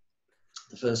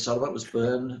 The first sodomite was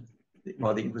burned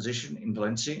by the Inquisition in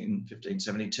Valencia in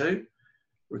 1572.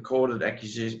 Recorded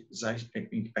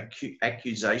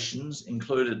accusations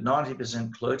included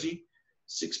 90% clergy,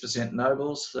 6%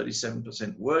 nobles,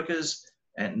 37% workers,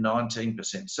 and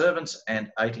 19% servants,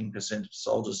 and 18%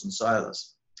 soldiers and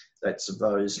sailors. That's of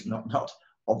those, not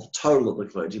of the total of the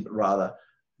clergy, but rather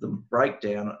the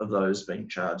breakdown of those being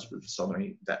charged with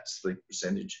sodomy. That's the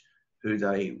percentage who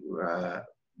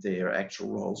their actual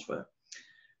roles were.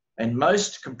 And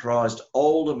most comprised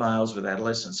older males with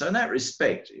adolescents. So in that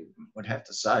respect, I would have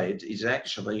to say it is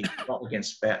actually not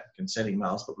against consenting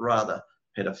males, but rather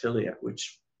pedophilia,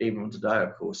 which even today,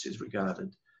 of course, is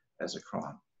regarded as a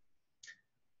crime.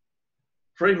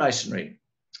 Freemasonry.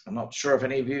 I'm not sure if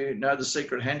any of you know the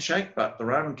secret handshake, but the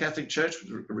Roman Catholic Church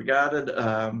regarded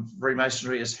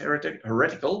Freemasonry as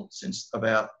heretical since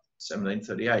about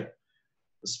 1738.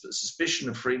 The suspicion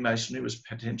of Freemasonry was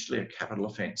potentially a capital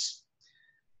offence.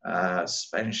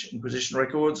 Spanish Inquisition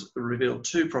records revealed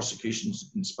 2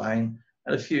 prosecutions in Spain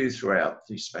and a few throughout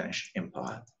the Spanish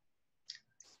Empire.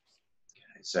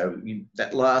 Okay, so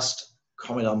that last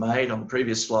comment I made on the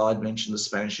previous slide mentioned the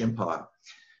Spanish Empire.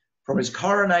 From his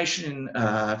coronation in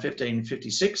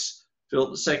 1556,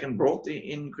 Philip II brought the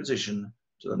Inquisition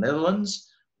to the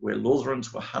Netherlands, where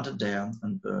Lutherans were hunted down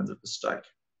and burned at the stake.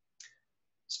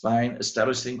 Spain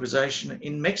established the Inquisition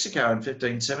in Mexico in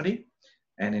 1570,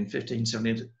 and in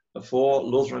 1574,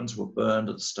 Lutherans were burned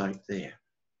at the stake there.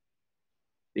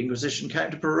 The Inquisition came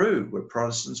to Peru, where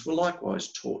Protestants were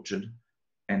likewise tortured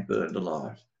and burned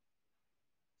alive.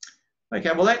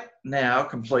 Okay, well that now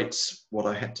completes what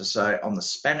I had to say on the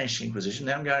Spanish Inquisition.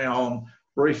 Now I'm going on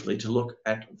briefly to look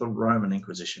at the Roman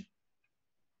Inquisition.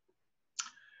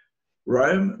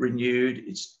 Rome renewed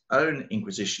its own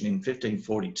Inquisition in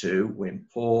 1542 when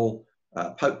Pope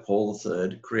Paul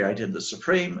III created the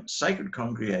Supreme Sacred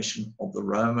Congregation of the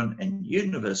Roman and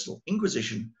Universal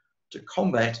Inquisition to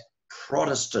combat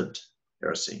Protestant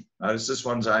heresy. Notice this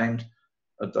one's aimed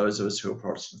at those of us who are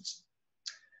Protestants.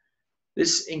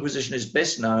 This Inquisition is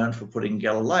best known for putting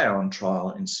Galileo on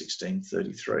trial in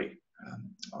 1633.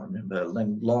 I remember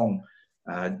Len Long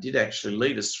did actually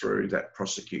lead us through that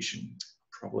prosecution,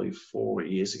 probably 4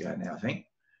 years ago now, I think.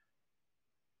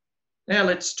 Now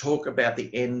let's talk about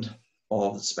the end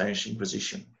of the Spanish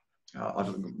Inquisition.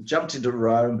 I've jumped into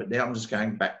Rome, but now I'm just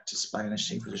going back to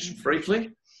Spanish Inquisition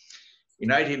briefly. In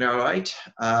 1808,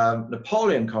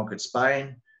 Napoleon conquered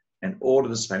Spain and ordered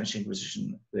the Spanish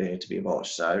Inquisition there to be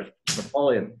abolished. So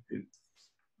Napoleon,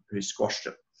 who squashed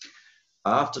it.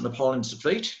 After Napoleon's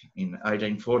defeat in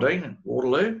 1814 at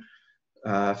Waterloo,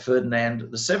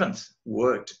 Ferdinand VII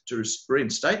worked to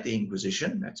reinstate the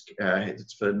Inquisition.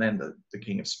 That's Ferdinand, the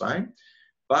King of Spain.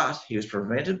 But he was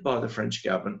prevented by the French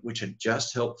government, which had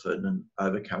just helped Ferdinand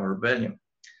overcome a rebellion.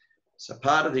 So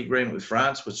part of the agreement with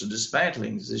France was to dismantle the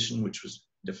Inquisition, which was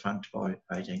defunct by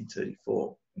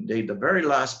 1834. Indeed, the very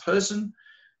last person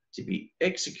to be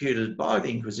executed by the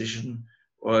Inquisition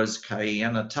was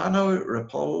Cayetano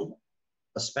Ripoll,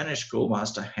 a Spanish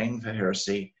schoolmaster hanged for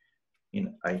heresy in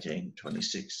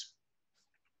 1826.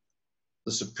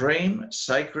 The Supreme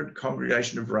Sacred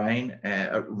Congregation of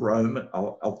Rome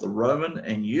of the Roman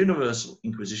and Universal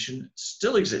Inquisition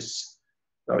still exists,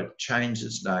 though it changed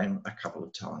its name a couple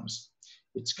of times.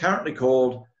 It's currently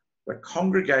called the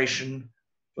Congregation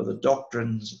for the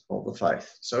Doctrines of the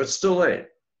Faith. So it's still there.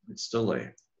 It's still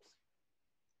there.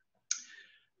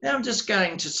 Now I'm just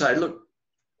going to say, look,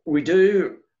 we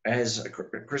do, as a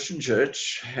Christian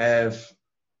church, have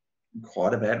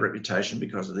quite a bad reputation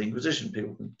because of the Inquisition.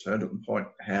 People can turn to it and point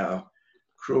how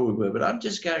cruel we were. But I'm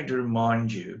just going to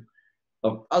remind you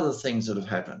of other things that have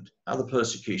happened, other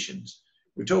persecutions.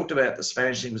 We talked about the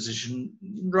Spanish Inquisition,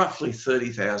 roughly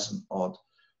 30,000 odd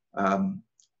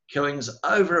killings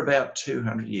over about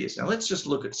 200 years. Now let's just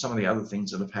look at some of the other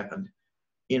things that have happened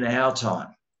in our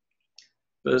time.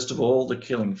 First of all, the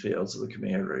killing fields of the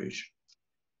Khmer Rouge.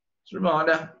 As a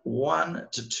reminder, 1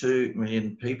 to 2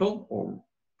 million people, or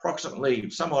approximately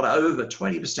somewhat over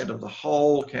 20% of the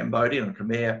whole Cambodian and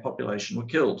Khmer population, were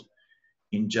killed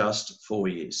in just 4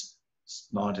 years,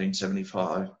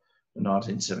 1975 to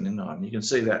 1979. You can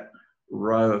see that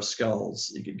row of skulls.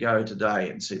 You could go today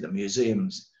and see the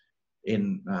museums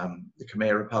in the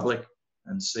Khmer Republic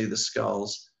and see the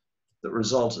skulls that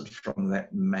resulted from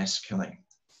that mass killing.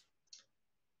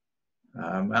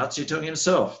 Mao Zedong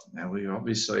himself. Now, we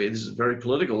obviously, this is very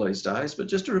political these days, but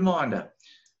just a reminder,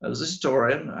 there was a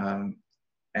historian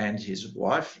and his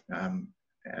wife,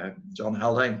 John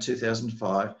Halliday, in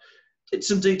 2005, did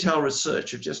some detailed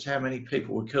research of just how many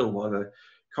people were killed by the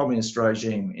communist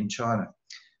regime in China.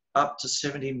 Up to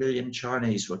 70 million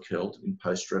Chinese were killed in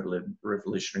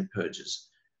post-revolutionary purges.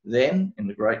 Then, in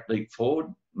the Great Leap Forward,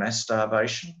 mass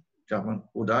starvation, government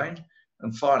ordained,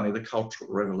 and finally the Cultural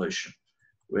Revolution,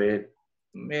 where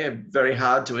very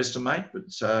hard to estimate,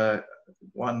 but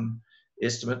one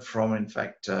estimate from, in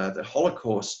fact, the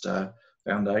Holocaust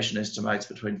Foundation estimates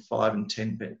between 5 and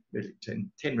 10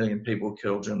 million people were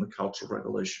killed during the Cultural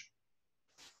Revolution.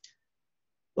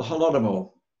 The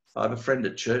Holodomor. I have a friend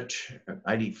at church, an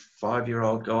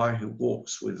 85-year-old guy who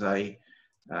walks with a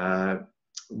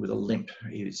limp.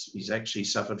 He's actually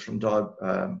suffered from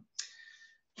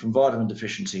vitamin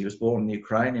deficiency. He was born in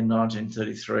Ukraine in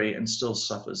 1933 and still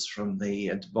suffers from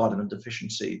the vitamin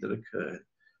deficiency that occurred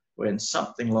when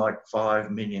something like 5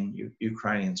 million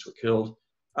Ukrainians were killed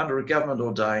under a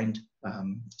government-ordained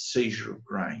seizure of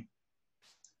grain.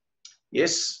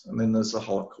 Yes, and then there's the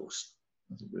Holocaust.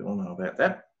 I think we all know about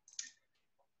that.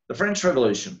 The French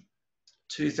Revolution.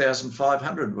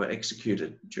 2,500 were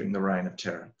executed during the Reign of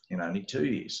Terror in only 2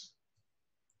 years.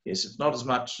 Yes, it's not as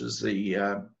much as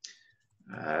the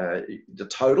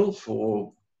total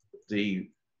for the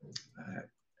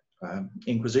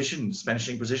Inquisition, Spanish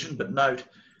Inquisition, but note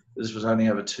this was only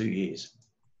over 2 years.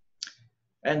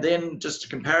 And then just a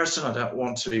comparison, I don't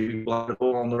want to blow it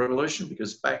all on the revolution,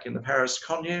 because back in the Paris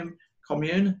Commune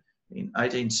in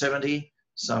 1870,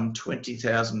 some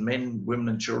 20,000 men, women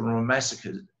and children were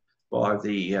massacred by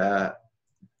the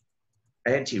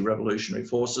anti-revolutionary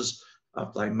forces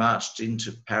after they marched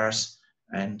into Paris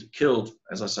and killed,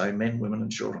 as I say, men, women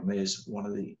and children. There's one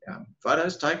of the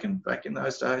photos taken back in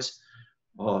those days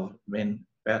of men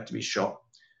about to be shot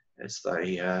as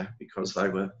because they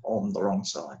were on the wrong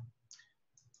side.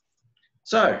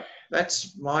 So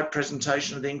that's my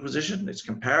presentation of the Inquisition, its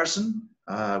comparison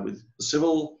with the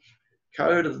civil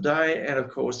code of the day, and of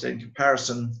course, in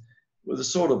comparison with the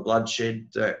sort of bloodshed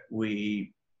that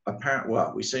we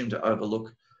seem to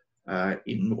overlook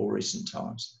in more recent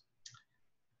times.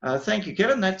 Thank you,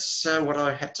 Kevin. That's what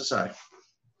I had to say.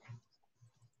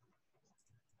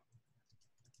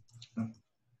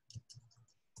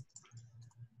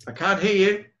 I can't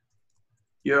hear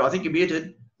you. I think you're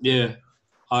muted. Yeah,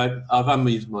 I've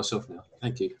unmuted myself now.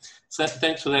 Thank you. So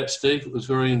thanks for that, Steve. It was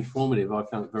very informative. I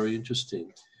found it very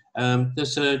interesting.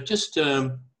 There's just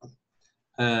a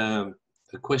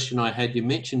question I had. You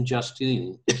mentioned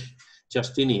Justinian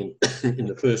in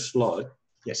the first slide.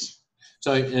 Yes.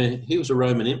 So he was a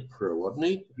Roman emperor, wasn't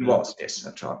he? He was, yes,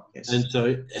 that's right. Yes. And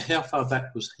so how far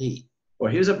back was he?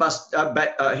 Well, he was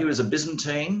a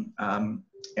Byzantine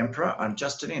emperor,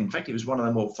 Justinian. In fact, he was one of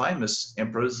the more famous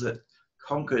emperors that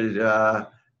conquered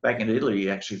back in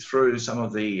Italy, actually threw some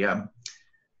of the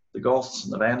Goths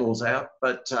and the Vandals out.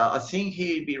 But I think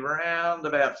he'd be around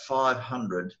about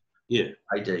 500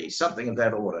 AD, something of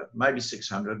that order, maybe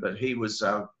 600. But he was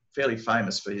fairly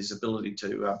famous for his ability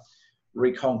to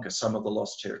reconquer some of the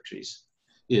lost territories.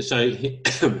 Yeah, so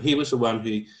he was the one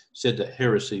who said that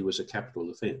heresy was a capital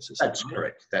offence. That's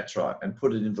correct. That's right, and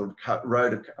put it into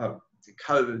the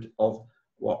code of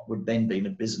what would then be a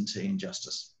Byzantine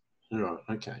justice. Right.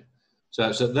 Okay. So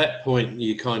at that point,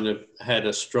 you kind of had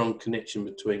a strong connection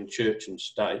between church and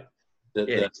state.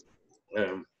 That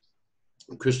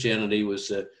Christianity was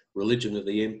the religion of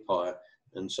the empire,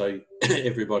 and so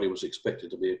everybody was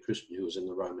expected to be a Christian who was in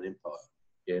the Roman Empire.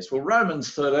 Yes, well,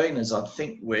 Romans 13 is, I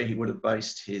think, where he would have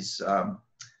based his, the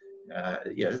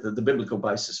biblical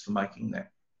basis for making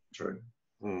that true.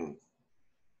 Hmm.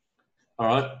 All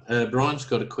right, Brian's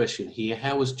got a question here.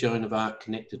 How was Joan of Arc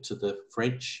connected to the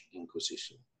French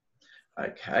Inquisition?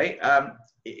 Okay,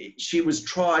 she was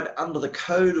tried under the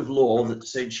code of law that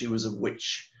said she was a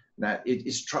witch. Now,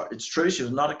 it's true, she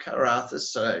was not a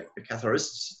Catharist,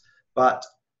 but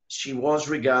she was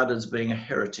regarded as being a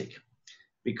heretic.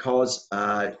 Because,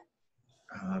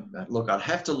 look, I'd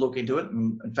have to look into it.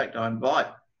 In fact, I invite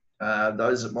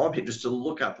those that might be interested to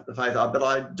look up the faith. But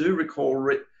I do recall,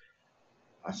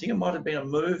 I think it might have been a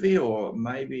movie or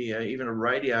maybe even a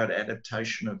radio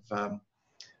adaptation of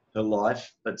her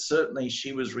life. But certainly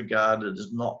she was regarded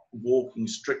as not walking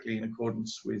strictly in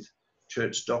accordance with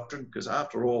church doctrine. Because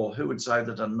after all, who would say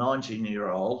that a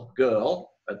 19-year-old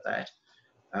girl at that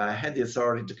had the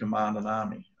authority to command an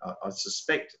army? I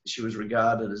suspect she was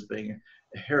regarded as being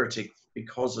a heretic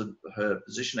because of her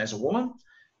position as a woman,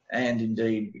 and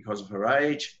indeed because of her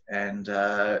age, and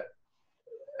a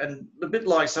bit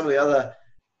like some of the other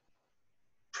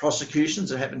prosecutions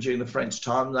that happened during the French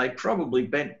time, they probably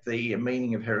bent the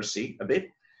meaning of heresy a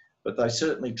bit, but they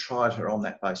certainly tried her on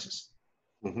that basis.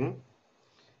 Mm-hmm.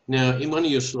 Now, in one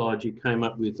of your slides, you came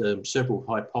up with several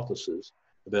hypotheses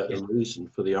about the reason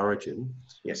for the origin.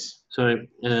 Yes. So,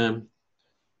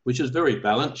 which is very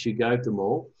balanced. You gave them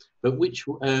all, but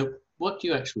what do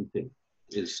you actually think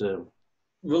is? Well,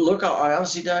 look, I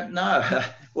honestly don't know.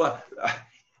 Well,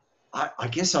 I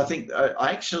guess I think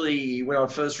I actually, when I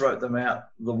first wrote them out,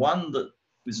 the one that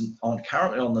was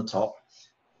currently on the top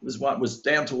was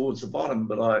down towards the bottom,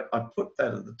 but I put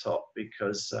that at the top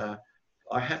because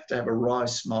I have to have a wry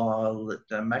smile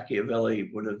that Machiavelli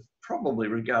would have probably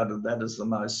regarded that as the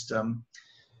most,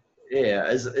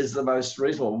 as the most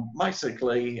reasonable.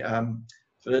 Basically,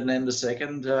 Ferdinand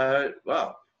II,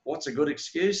 well, what's a good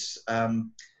excuse? I'll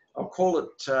call it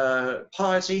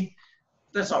piety.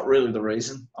 That's not really the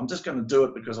reason. I'm just going to do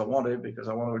it because I want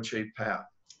to achieve power.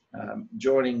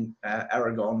 Joining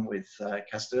Aragon with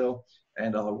Castile,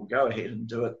 and I will go ahead and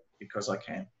do it because I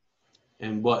can.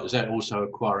 And what is that also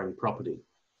acquiring property?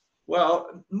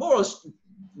 Well, more or less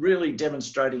really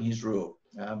demonstrating his rule.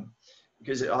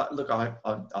 Because look, I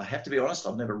have to be honest,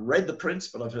 I've never read The Prince,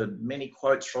 but I've heard many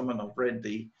quotes from it. I've read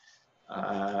the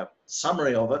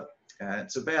summary of it.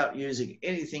 It's about using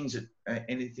anything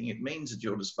it means at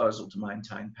your disposal to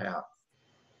maintain power.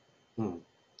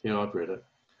 Yeah, I've read it.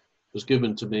 It was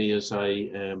given to me as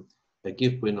a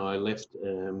gift when I left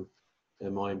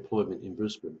my employment in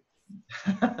Brisbane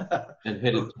and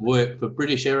headed to work for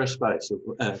British Aerospace,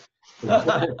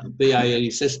 BAE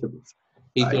Systems.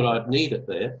 He thought I'd need it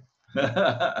there.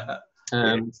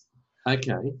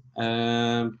 Okay.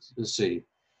 Let's see.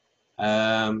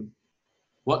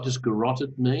 What does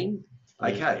garroted mean?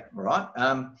 Okay, all right.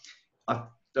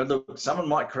 Look, someone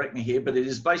might correct me here, but it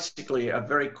is basically a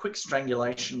very quick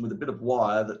strangulation with a bit of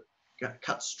wire that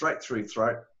cuts straight through your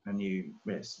throat, and you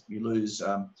lose.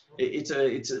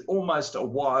 It's almost a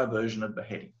wire version of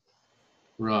beheading.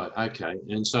 Right. Okay.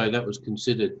 And so that was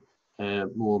considered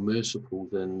more merciful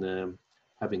than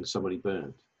having somebody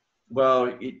burned.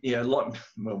 Well,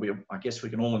 I guess we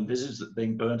can all envisage that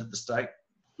being burnt at the stake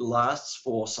lasts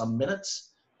for some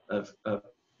minutes,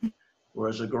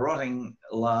 whereas a garroting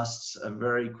lasts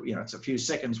it's a few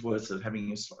seconds worth of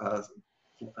having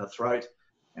a throat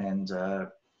and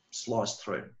sliced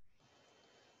through.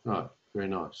 Right, very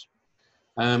nice.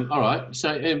 All right,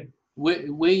 so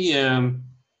we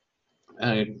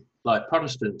like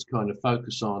Protestants kind of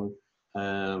focus on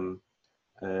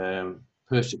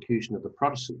persecution of the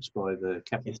Protestants by the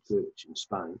Catholic Church in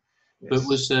Spain. Yes. But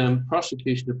was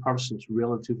persecution of Protestants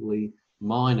relatively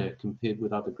minor compared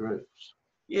with other groups?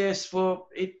 Yes, well,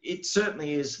 it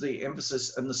certainly is the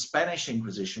emphasis in the Spanish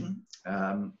Inquisition.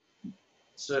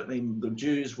 Certainly the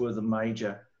Jews were the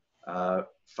major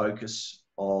focus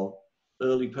of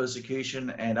early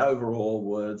persecution and overall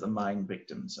were the main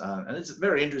victims. And it's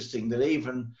very interesting that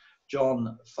even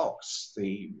John Foxe,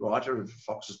 the writer of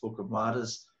Foxe's Book of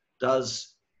Martyrs,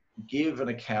 does give an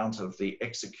account of the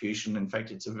execution. In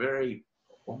fact, it's a very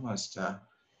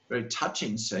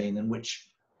touching scene in which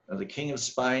the King of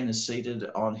Spain is seated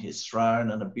on his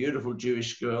throne and a beautiful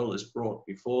Jewish girl is brought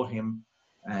before him.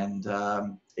 And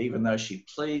even though she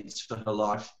pleads for her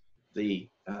life, the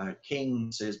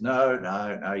king says,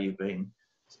 no, you've been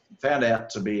found out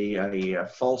to be a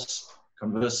false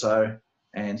converso,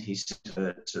 and he sent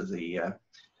her to the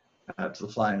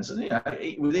flames. And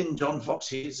within John Foxe,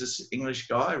 he's this English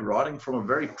guy writing from a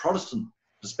very Protestant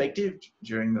perspective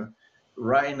during the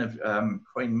reign of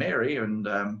Queen Mary, and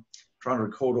trying to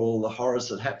record all the horrors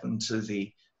that happened to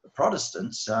the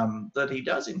Protestants. That he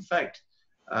does, in fact,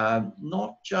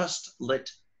 not just let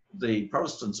the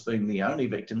Protestants being the only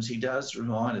victims, he does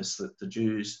remind us that the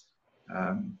Jews,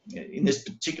 in this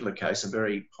particular case, a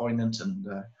very poignant and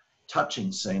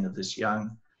touching scene of this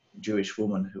young Jewish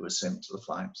woman who was sent to the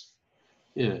flames.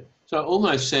 Yeah, so it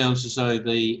almost sounds as though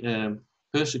the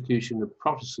persecution of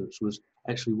Protestants was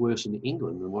actually worse in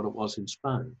England than what it was in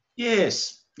Spain.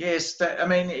 Yes.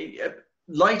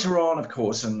 Later on, of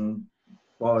course, and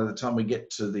by the time we get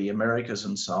to the Americas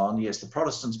and so on, yes, the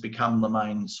Protestants become the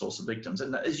main source of victims.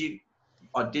 And as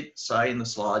I did say in the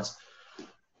slides,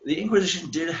 the Inquisition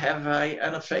did have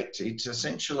an effect. It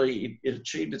essentially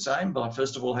achieved its aim by,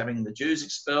 first of all, having the Jews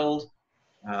expelled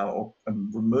or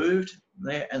removed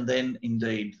there, and then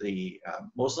indeed the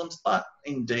Muslims, but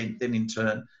indeed then in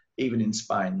turn, even in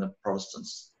Spain, the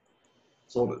Protestants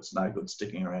thought it's no good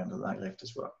sticking around, and they left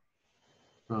as well.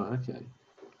 Right, okay.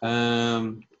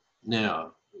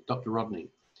 Now, Dr. Rodney,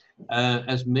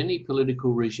 as many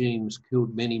political regimes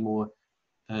killed many more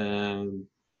than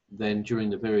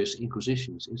during the various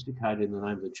inquisitions instigated in the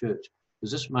name of the church,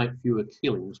 does this make fewer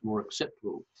killings more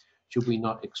acceptable? Should we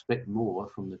not expect more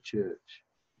from the church?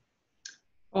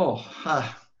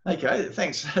 Okay,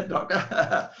 thanks,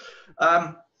 Doctor.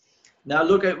 Now,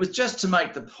 look, it was just to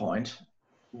make the point,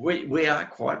 we are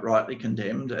quite rightly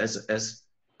condemned as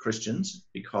Christians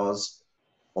because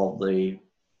of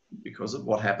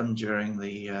what happened during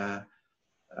the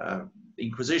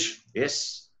Inquisition.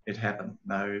 Yes, it happened.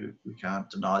 No, we can't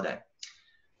deny that.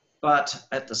 But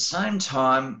at the same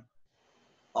time,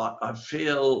 I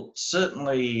feel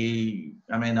certainly,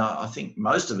 I think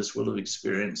most of us will have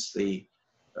experienced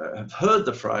have heard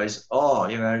the phrase,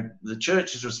 the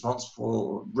church is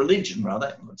responsible, religion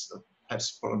rather,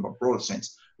 perhaps put in a broader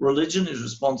sense, religion is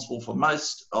responsible for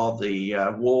most of the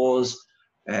wars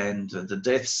and the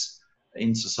deaths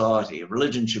in society.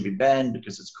 Religion should be banned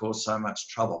because it's caused so much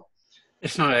trouble.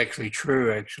 It's not actually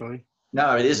true, actually.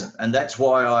 No, it isn't. And that's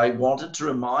why I wanted to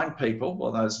remind people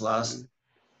on those last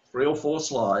 3 or 4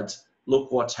 slides,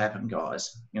 look what's happened,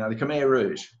 guys. The Khmer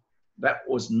Rouge, that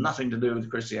was nothing to do with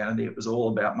Christianity. It was all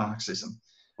about Marxism.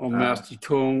 Or Mao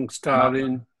Zedong,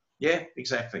 Stalin. Yeah,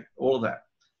 exactly. All of that.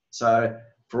 So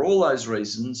for all those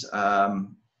reasons...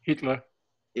 Hitler.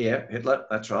 Yeah, Hitler,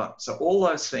 that's right. So all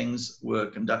those things were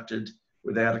conducted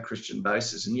without a Christian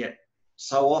basis. And yet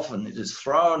so often it is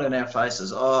thrown in our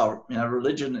faces,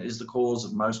 religion is the cause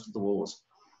of most of the wars,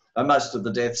 most of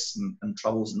the deaths and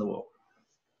troubles in the world.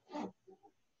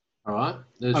 All right.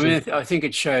 I think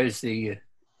it shows the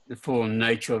fallen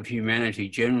nature of humanity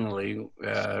generally,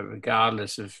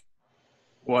 regardless of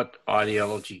what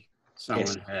ideology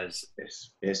someone has.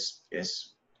 Yes.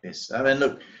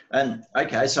 Look,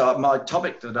 so my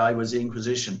topic today was the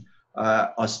Inquisition.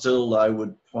 I still, though,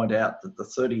 would point out that the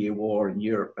 30-year war in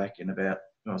Europe back in about,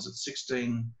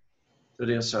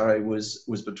 1630 or so,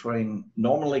 was between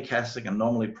nominally Catholic and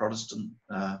nominally Protestant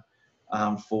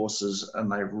armed forces,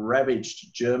 and they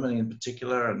ravaged Germany in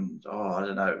particular, and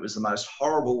it was the most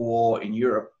horrible war in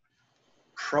Europe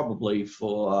probably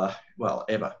for,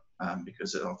 ever,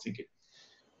 because I think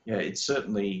it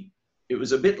certainly it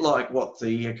was a bit like what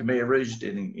the Khmer Rouge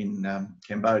did in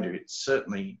Cambodia. It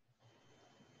certainly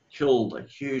killed a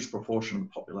huge proportion of the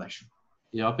population.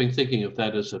 Yeah, I've been thinking of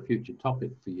that as a future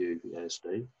topic for you,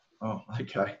 Steve. Oh,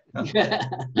 okay.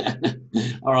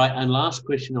 All right, and last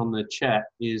question on the chat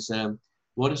is,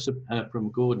 what is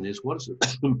from Gordon is, what is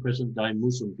the present-day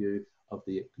Muslim view of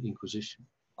the Inquisition?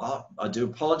 I do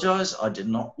apologise. I did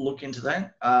not look into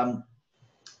that.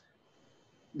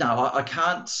 No, I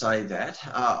can't say that.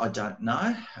 I don't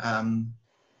know. I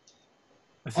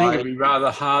think it'd be rather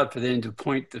hard for them to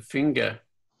point the finger,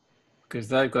 because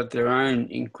they've got their own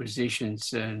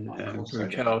inquisitions and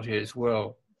brutality as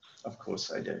well. Of course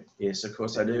they do. Yes, of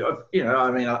course they do. You know,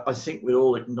 I mean, I think we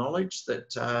all acknowledge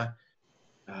that,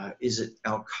 is it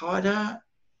Al-Qaeda?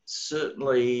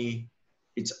 Certainly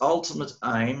its ultimate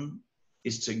aim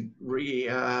is to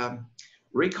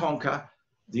reconquer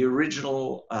the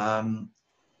original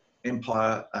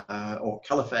empire or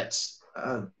caliphates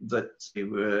that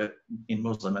were in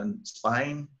Muslim, and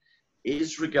Spain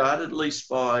is regarded, at least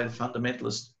by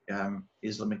fundamentalist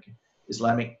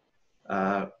Islamic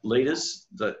leaders,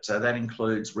 that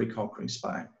includes reconquering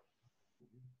Spain.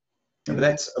 But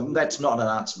that's not an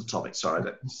answer to the topic. Sorry,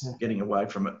 that's getting away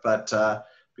from it. But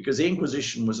because the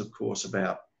Inquisition was, of course,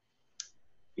 about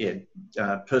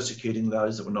persecuting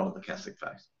those that were not of the Catholic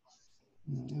faith.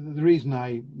 The reason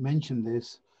I mention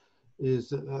this is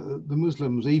that the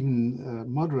Muslims, even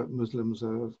moderate Muslims,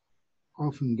 are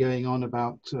often going on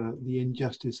about the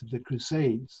injustice of the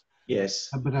Crusades. Yes.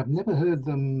 But I've never heard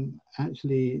them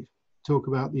actually talk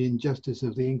about the injustice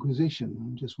of the Inquisition.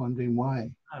 I'm just wondering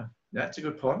why. Oh, that's a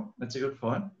good point. That's a good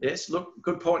point. Yes, look,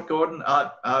 good point, Gordon.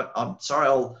 I'm sorry,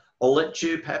 I'll let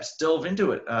you perhaps delve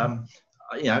into it.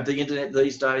 You know, the internet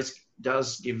these days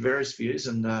does give various views,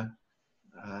 and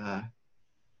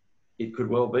it could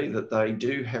well be that they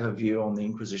do have a view on the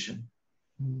Inquisition.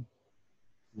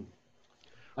 Okay.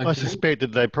 I suspect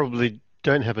that they probably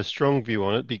don't have a strong view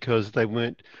on it because they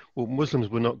weren't, well, Muslims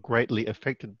were not greatly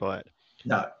affected by it.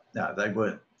 No, they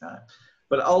weren't. No.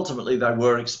 But ultimately, they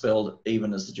were expelled,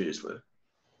 even as the Jews were.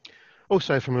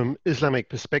 Also, from an Islamic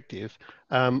perspective,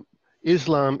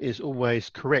 Islam is always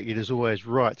correct. It is always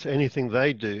right. So anything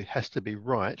they do has to be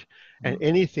right. And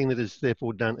anything that is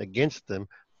therefore done against them,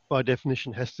 by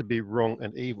definition, has to be wrong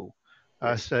and evil.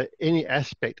 So any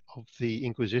aspect of the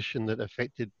Inquisition that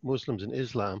affected Muslims in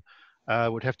Islam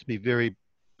would have to be very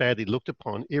badly looked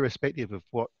upon, irrespective of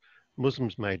what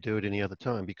Muslims may do at any other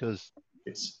time, because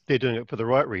they're doing it for the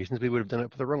right reasons. We would have done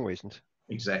it for the wrong reasons.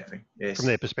 Exactly, yes. From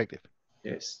their perspective.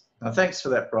 Yes. Now, thanks for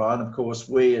that, Brian. Of course,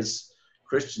 we as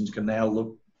Christians can now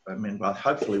look, I mean, well,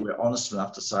 hopefully we're honest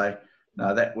enough to say,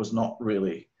 no, that was not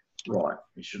really right.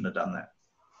 We shouldn't have done that.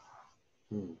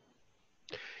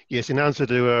 Yes, in answer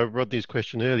to Rodney's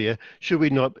question earlier, should we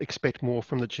not expect more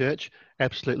from the church?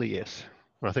 Absolutely, yes.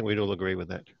 I think we'd all agree with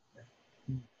that.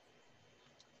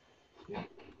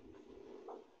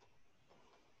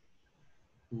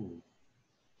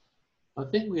 I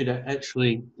think we'd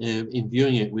actually, in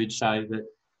viewing it, we'd say that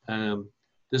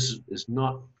this is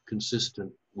not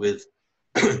consistent with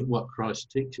what Christ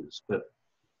teaches, but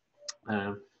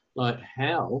like,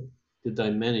 how did they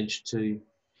manage to,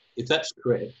 if that's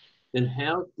correct, then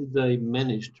how did they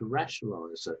manage to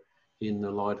rationalize it in the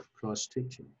light of Christ's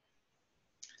teaching?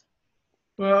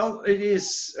 Well, it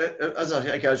is, as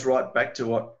it goes right back to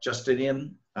what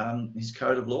Justinian, his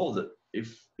code of law, that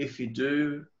if you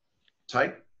do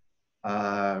take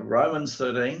Romans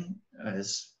 13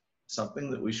 as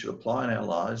something that we should apply in our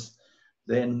lives,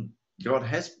 then God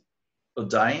has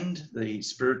ordained the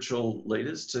spiritual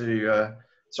leaders to,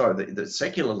 the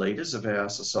secular leaders of our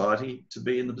society to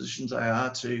be in the positions they are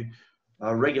to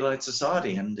regulate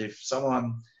society. And if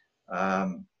someone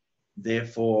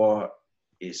therefore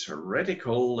is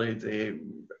heretical, they're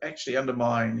actually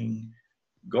undermining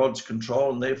God's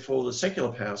control and therefore the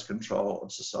secular power's control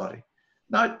of society.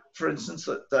 Note, for instance,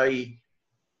 that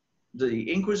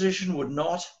the Inquisition would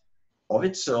not, of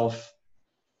itself,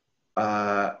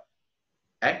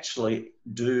 actually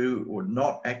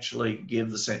give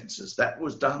the sentences. That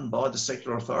was done by the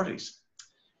secular authorities.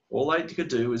 All they could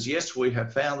do is, yes, we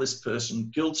have found this person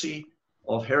guilty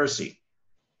of heresy.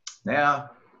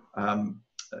 Now,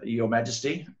 Your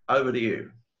Majesty, over to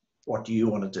you. What do you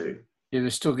want to do? Yeah,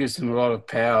 it still gives them a lot of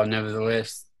power,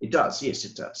 nevertheless. It does, yes,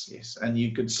 it does, yes. And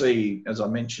you could see, as I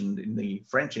mentioned in the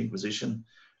French Inquisition,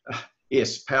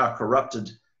 yes, power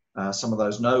corrupted some of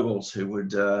those nobles who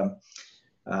would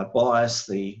bias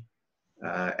the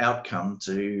outcome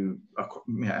to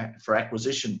for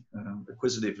acquisition,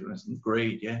 acquisitiveness and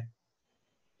greed, yeah.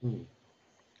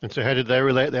 And so how did they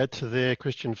relate that to their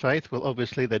Christian faith? Well,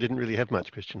 obviously they didn't really have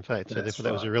much Christian faith, so That's therefore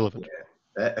that was right. irrelevant.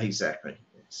 Yeah, exactly.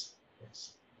 Yes,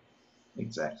 yes,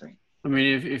 exactly. I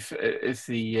mean, if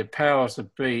the powers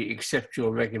that be accept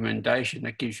your recommendation,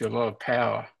 that gives you a lot of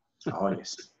power. Oh,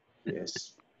 yes,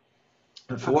 yes.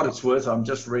 And for what it's worth, I'm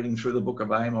just reading through the book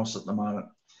of Amos at the moment.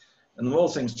 And the more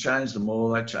things change, the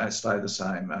more they stay the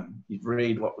same. You'd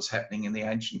read what was happening in the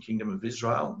ancient kingdom of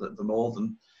Israel, the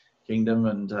northern kingdom,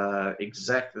 and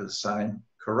exactly the same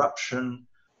corruption,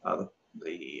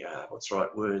 what's the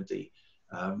right word, the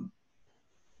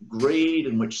greed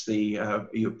in which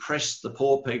you oppressed the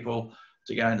poor people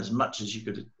to gain as much as you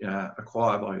could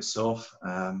acquire by yourself.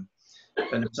 And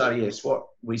so, yes, what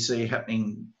we see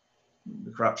happening,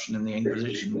 the corruption in the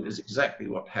Inquisition, is exactly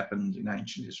what happened in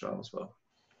ancient Israel as well.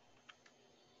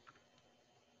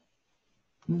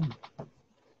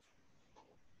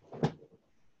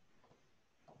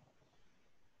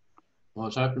 Well,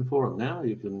 it's open forum now.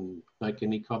 You can make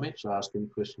any comments or ask any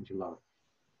questions you like.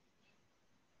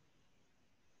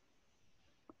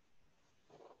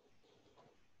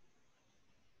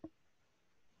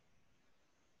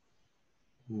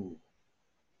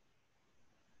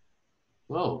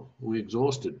 Well, we're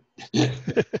exhausted.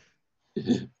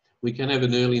 We can have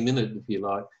an early minute if you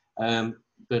like.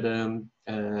 But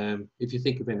if you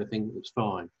think of anything, it's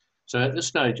fine. So at this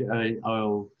stage,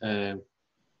 I'll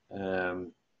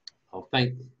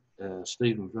thank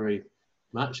Stephen very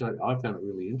much. I found it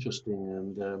really interesting,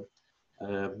 and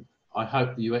I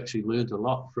hope that you actually learned a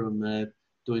lot from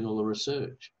doing all the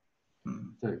research.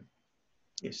 So,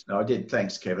 yes, no, I did.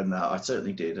 Thanks, Kevin. I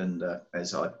certainly did. And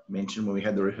as I mentioned when we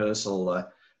had the rehearsal,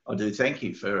 I do thank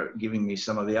you for giving me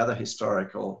some of the other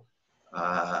historical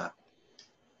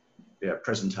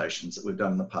presentations that we've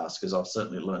done in the past, because I've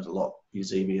certainly learned a lot,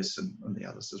 Eusebius and the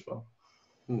others as well.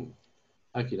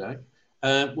 Okay, Dave.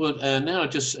 Well, now I'll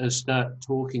just start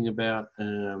talking about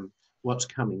what's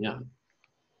coming up.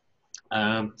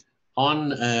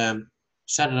 On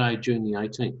Saturday, June the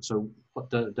 18th, so what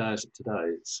day is it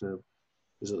today? It's,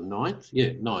 is it the 9th?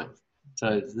 Yeah, 9th.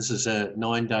 So this is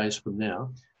 9 days from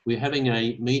now. We're having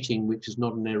a meeting which is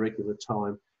not in our regular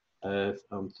time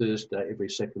on Thursday, every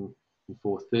second and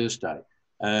fourth Thursday.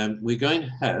 We're going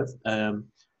to have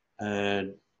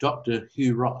Dr.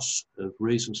 Hugh Ross of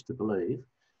Reasons to Believe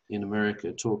in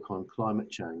America talk on climate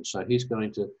change. So he's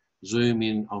going to zoom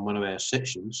in on one of our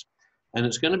sessions, and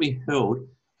it's going to be held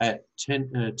at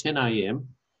 10 a.m.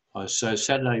 So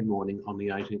Saturday morning on the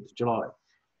 18th of July.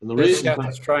 And the reason South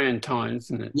Australian time,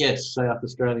 isn't it? Yes, South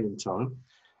Australian time.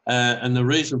 And the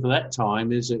reason for that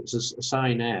time is it's a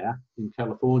sane hour in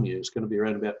California. It's going to be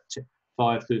around about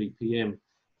 5:30 p.m.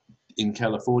 in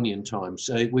Californian time.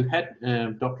 So we've had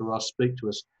Dr. Ross speak to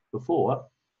us before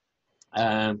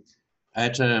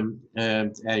at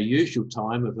our usual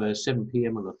time of 7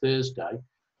 p.m. on a Thursday,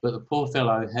 but the poor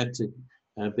fellow had to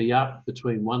be up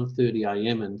between 1:30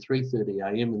 a.m. and 3:30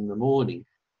 a.m. in the morning,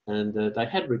 and they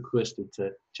had requested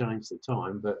to change the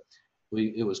time, but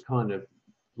it was kind of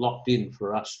locked in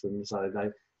for us, and so they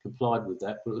complied with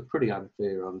that, but it was pretty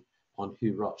unfair on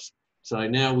Hugh Ross. So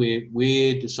now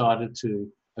we decided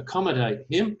to accommodate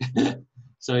him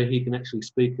so he can actually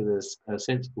speak at a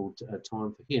sensible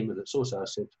time for him, and it's also a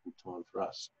sensible time for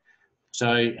us.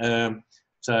 So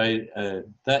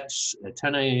that's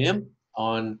 10 a.m.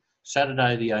 on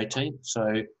Saturday the 18th.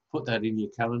 So put that in your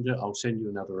calendar. I'll send you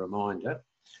another reminder.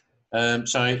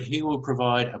 So he will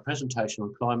provide a presentation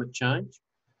on climate change.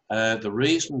 The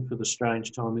reason for the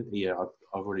strange time, yeah,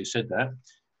 I've already said that,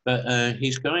 but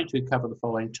he's going to cover the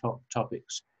following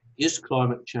topics. Is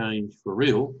climate change for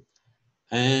real?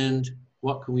 And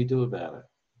what can we do about it?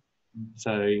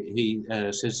 So he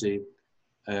says, in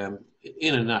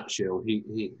a nutshell,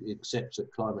 he accepts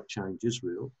that climate change is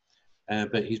real,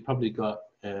 but he's probably got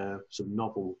some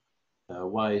novel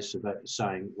ways of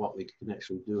saying what we can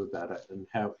actually do about it and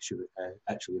how it should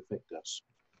actually affect us.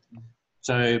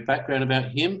 So background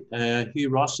about him, Hugh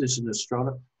Ross is an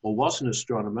astronomer, or was an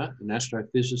astronomer, an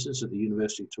astrophysicist at the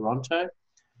University of Toronto,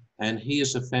 and he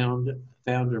is the founder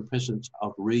and president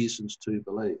of Reasons to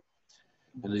Believe.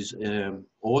 And he's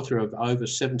author of over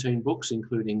 17 books,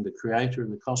 including The Creator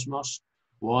and the Cosmos,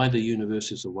 Why the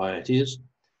Universe is the Way It Is,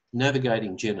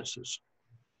 Navigating Genesis.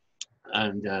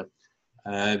 And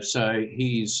so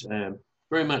he's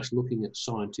very much looking at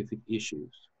scientific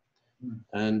issues.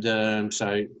 And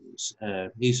so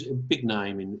he's a big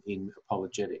name in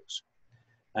apologetics.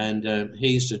 And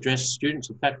he's addressed students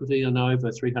and faculty on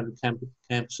over 300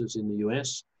 campuses in the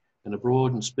US and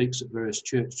abroad, and speaks at various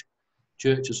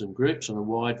churches and groups on a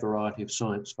wide variety of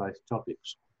science-based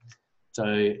topics.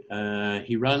 So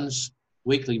he runs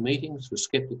weekly meetings for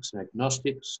skeptics and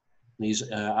agnostics. And he's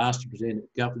asked to present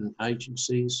at government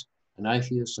agencies and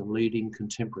atheists and leading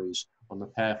contemporaries on the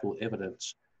powerful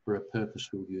evidence for a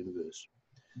purposeful universe.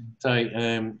 So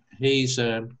he's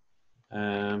quite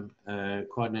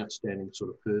an outstanding sort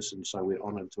of person, so we're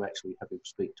honoured to actually have him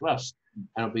speak to us.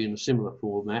 And it'll be in a similar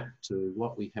format to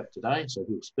what we have today, so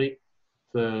he'll speak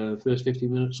for the first 50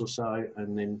 minutes or so,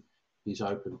 and then he's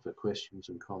open for questions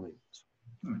and comments.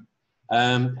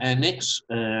 Our next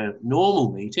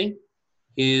normal meeting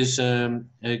is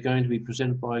going to be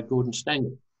presented by Gordon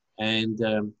Stanger,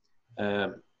 and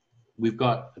we've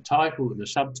got a title and a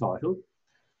subtitle.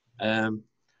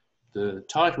 The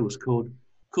title is called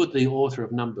 "Could the Author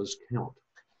of Numbers Count?"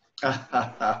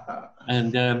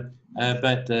 And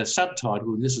but the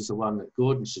subtitle, and this is the one that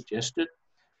Gordon suggested,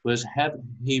 was "Have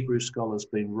Hebrew Scholars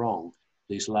Been Wrong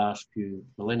These Last Few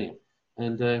Millennia?"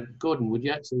 And Gordon, would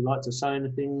you actually like to say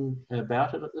anything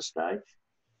about it at this stage?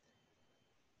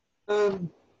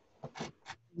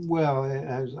 Well,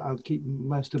 I'll keep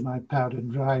most of my powder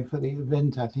dry for the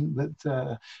event, I think.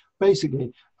 But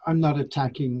basically, I'm not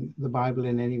attacking the Bible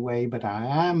in any way, but I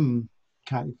am,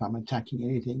 if I'm attacking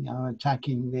anything, I'm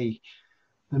attacking the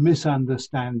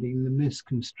misunderstanding, the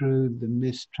misconstrued, the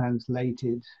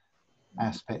mistranslated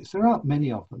aspects. There aren't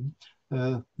many of them.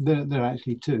 There are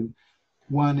actually two.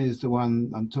 One is the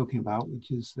one I'm talking about,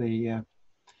 which is the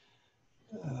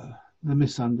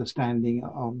misunderstanding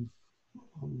of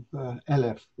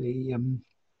Aleph, the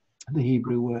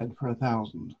Hebrew word for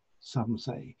 1,000, some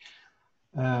say.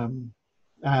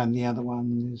 And the other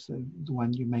one is the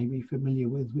one you may be familiar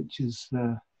with, which is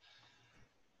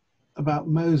about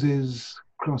Moses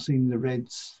crossing the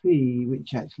Red Sea,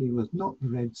 which actually was not the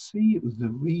Red Sea, it was the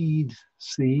Reed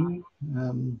Sea.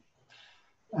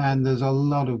 And there's a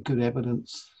lot of good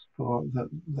evidence for that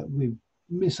we've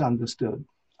misunderstood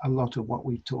a lot of what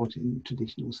we've taught in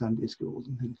traditional Sunday schools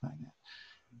and things like that.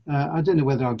 I don't know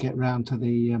whether I'll get round to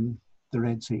the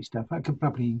Red Sea stuff. I could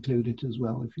probably include it as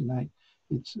well, if you like.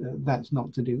 It's that's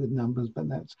not to do with numbers, but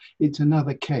it's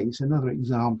another case, another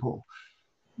example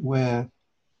where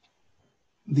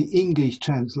the English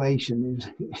translation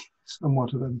is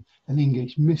somewhat of an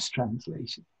English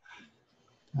mistranslation.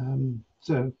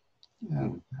 So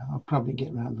I'll probably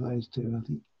get around to those two, I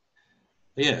think.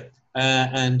 Yeah,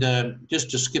 and just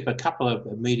to skip a couple of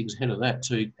meetings ahead of that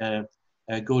too,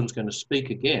 Gordon's going to speak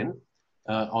again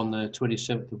on the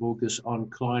 27th of August on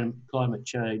climate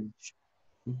change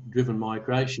driven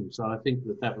migration. So I think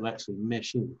that will actually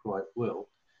mesh in quite well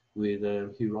with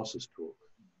Hugh Ross's talk.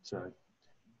 So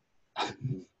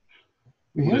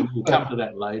we'll come to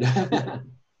that later.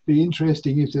 Be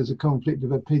interesting if there's a conflict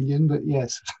of opinion, but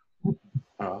yes.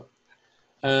 All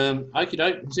right. Okay,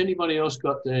 has anybody else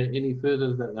got any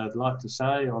further that they'd like to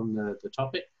say on the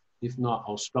topic? If not,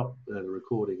 I'll stop the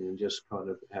recording and just kind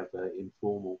of have an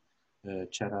informal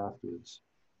chat afterwards.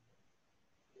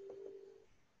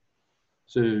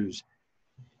 Suze,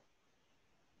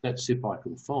 let's see if I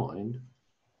can find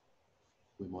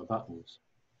where my button is.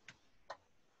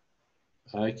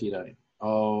 Okay,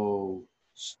 oh,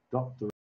 stop the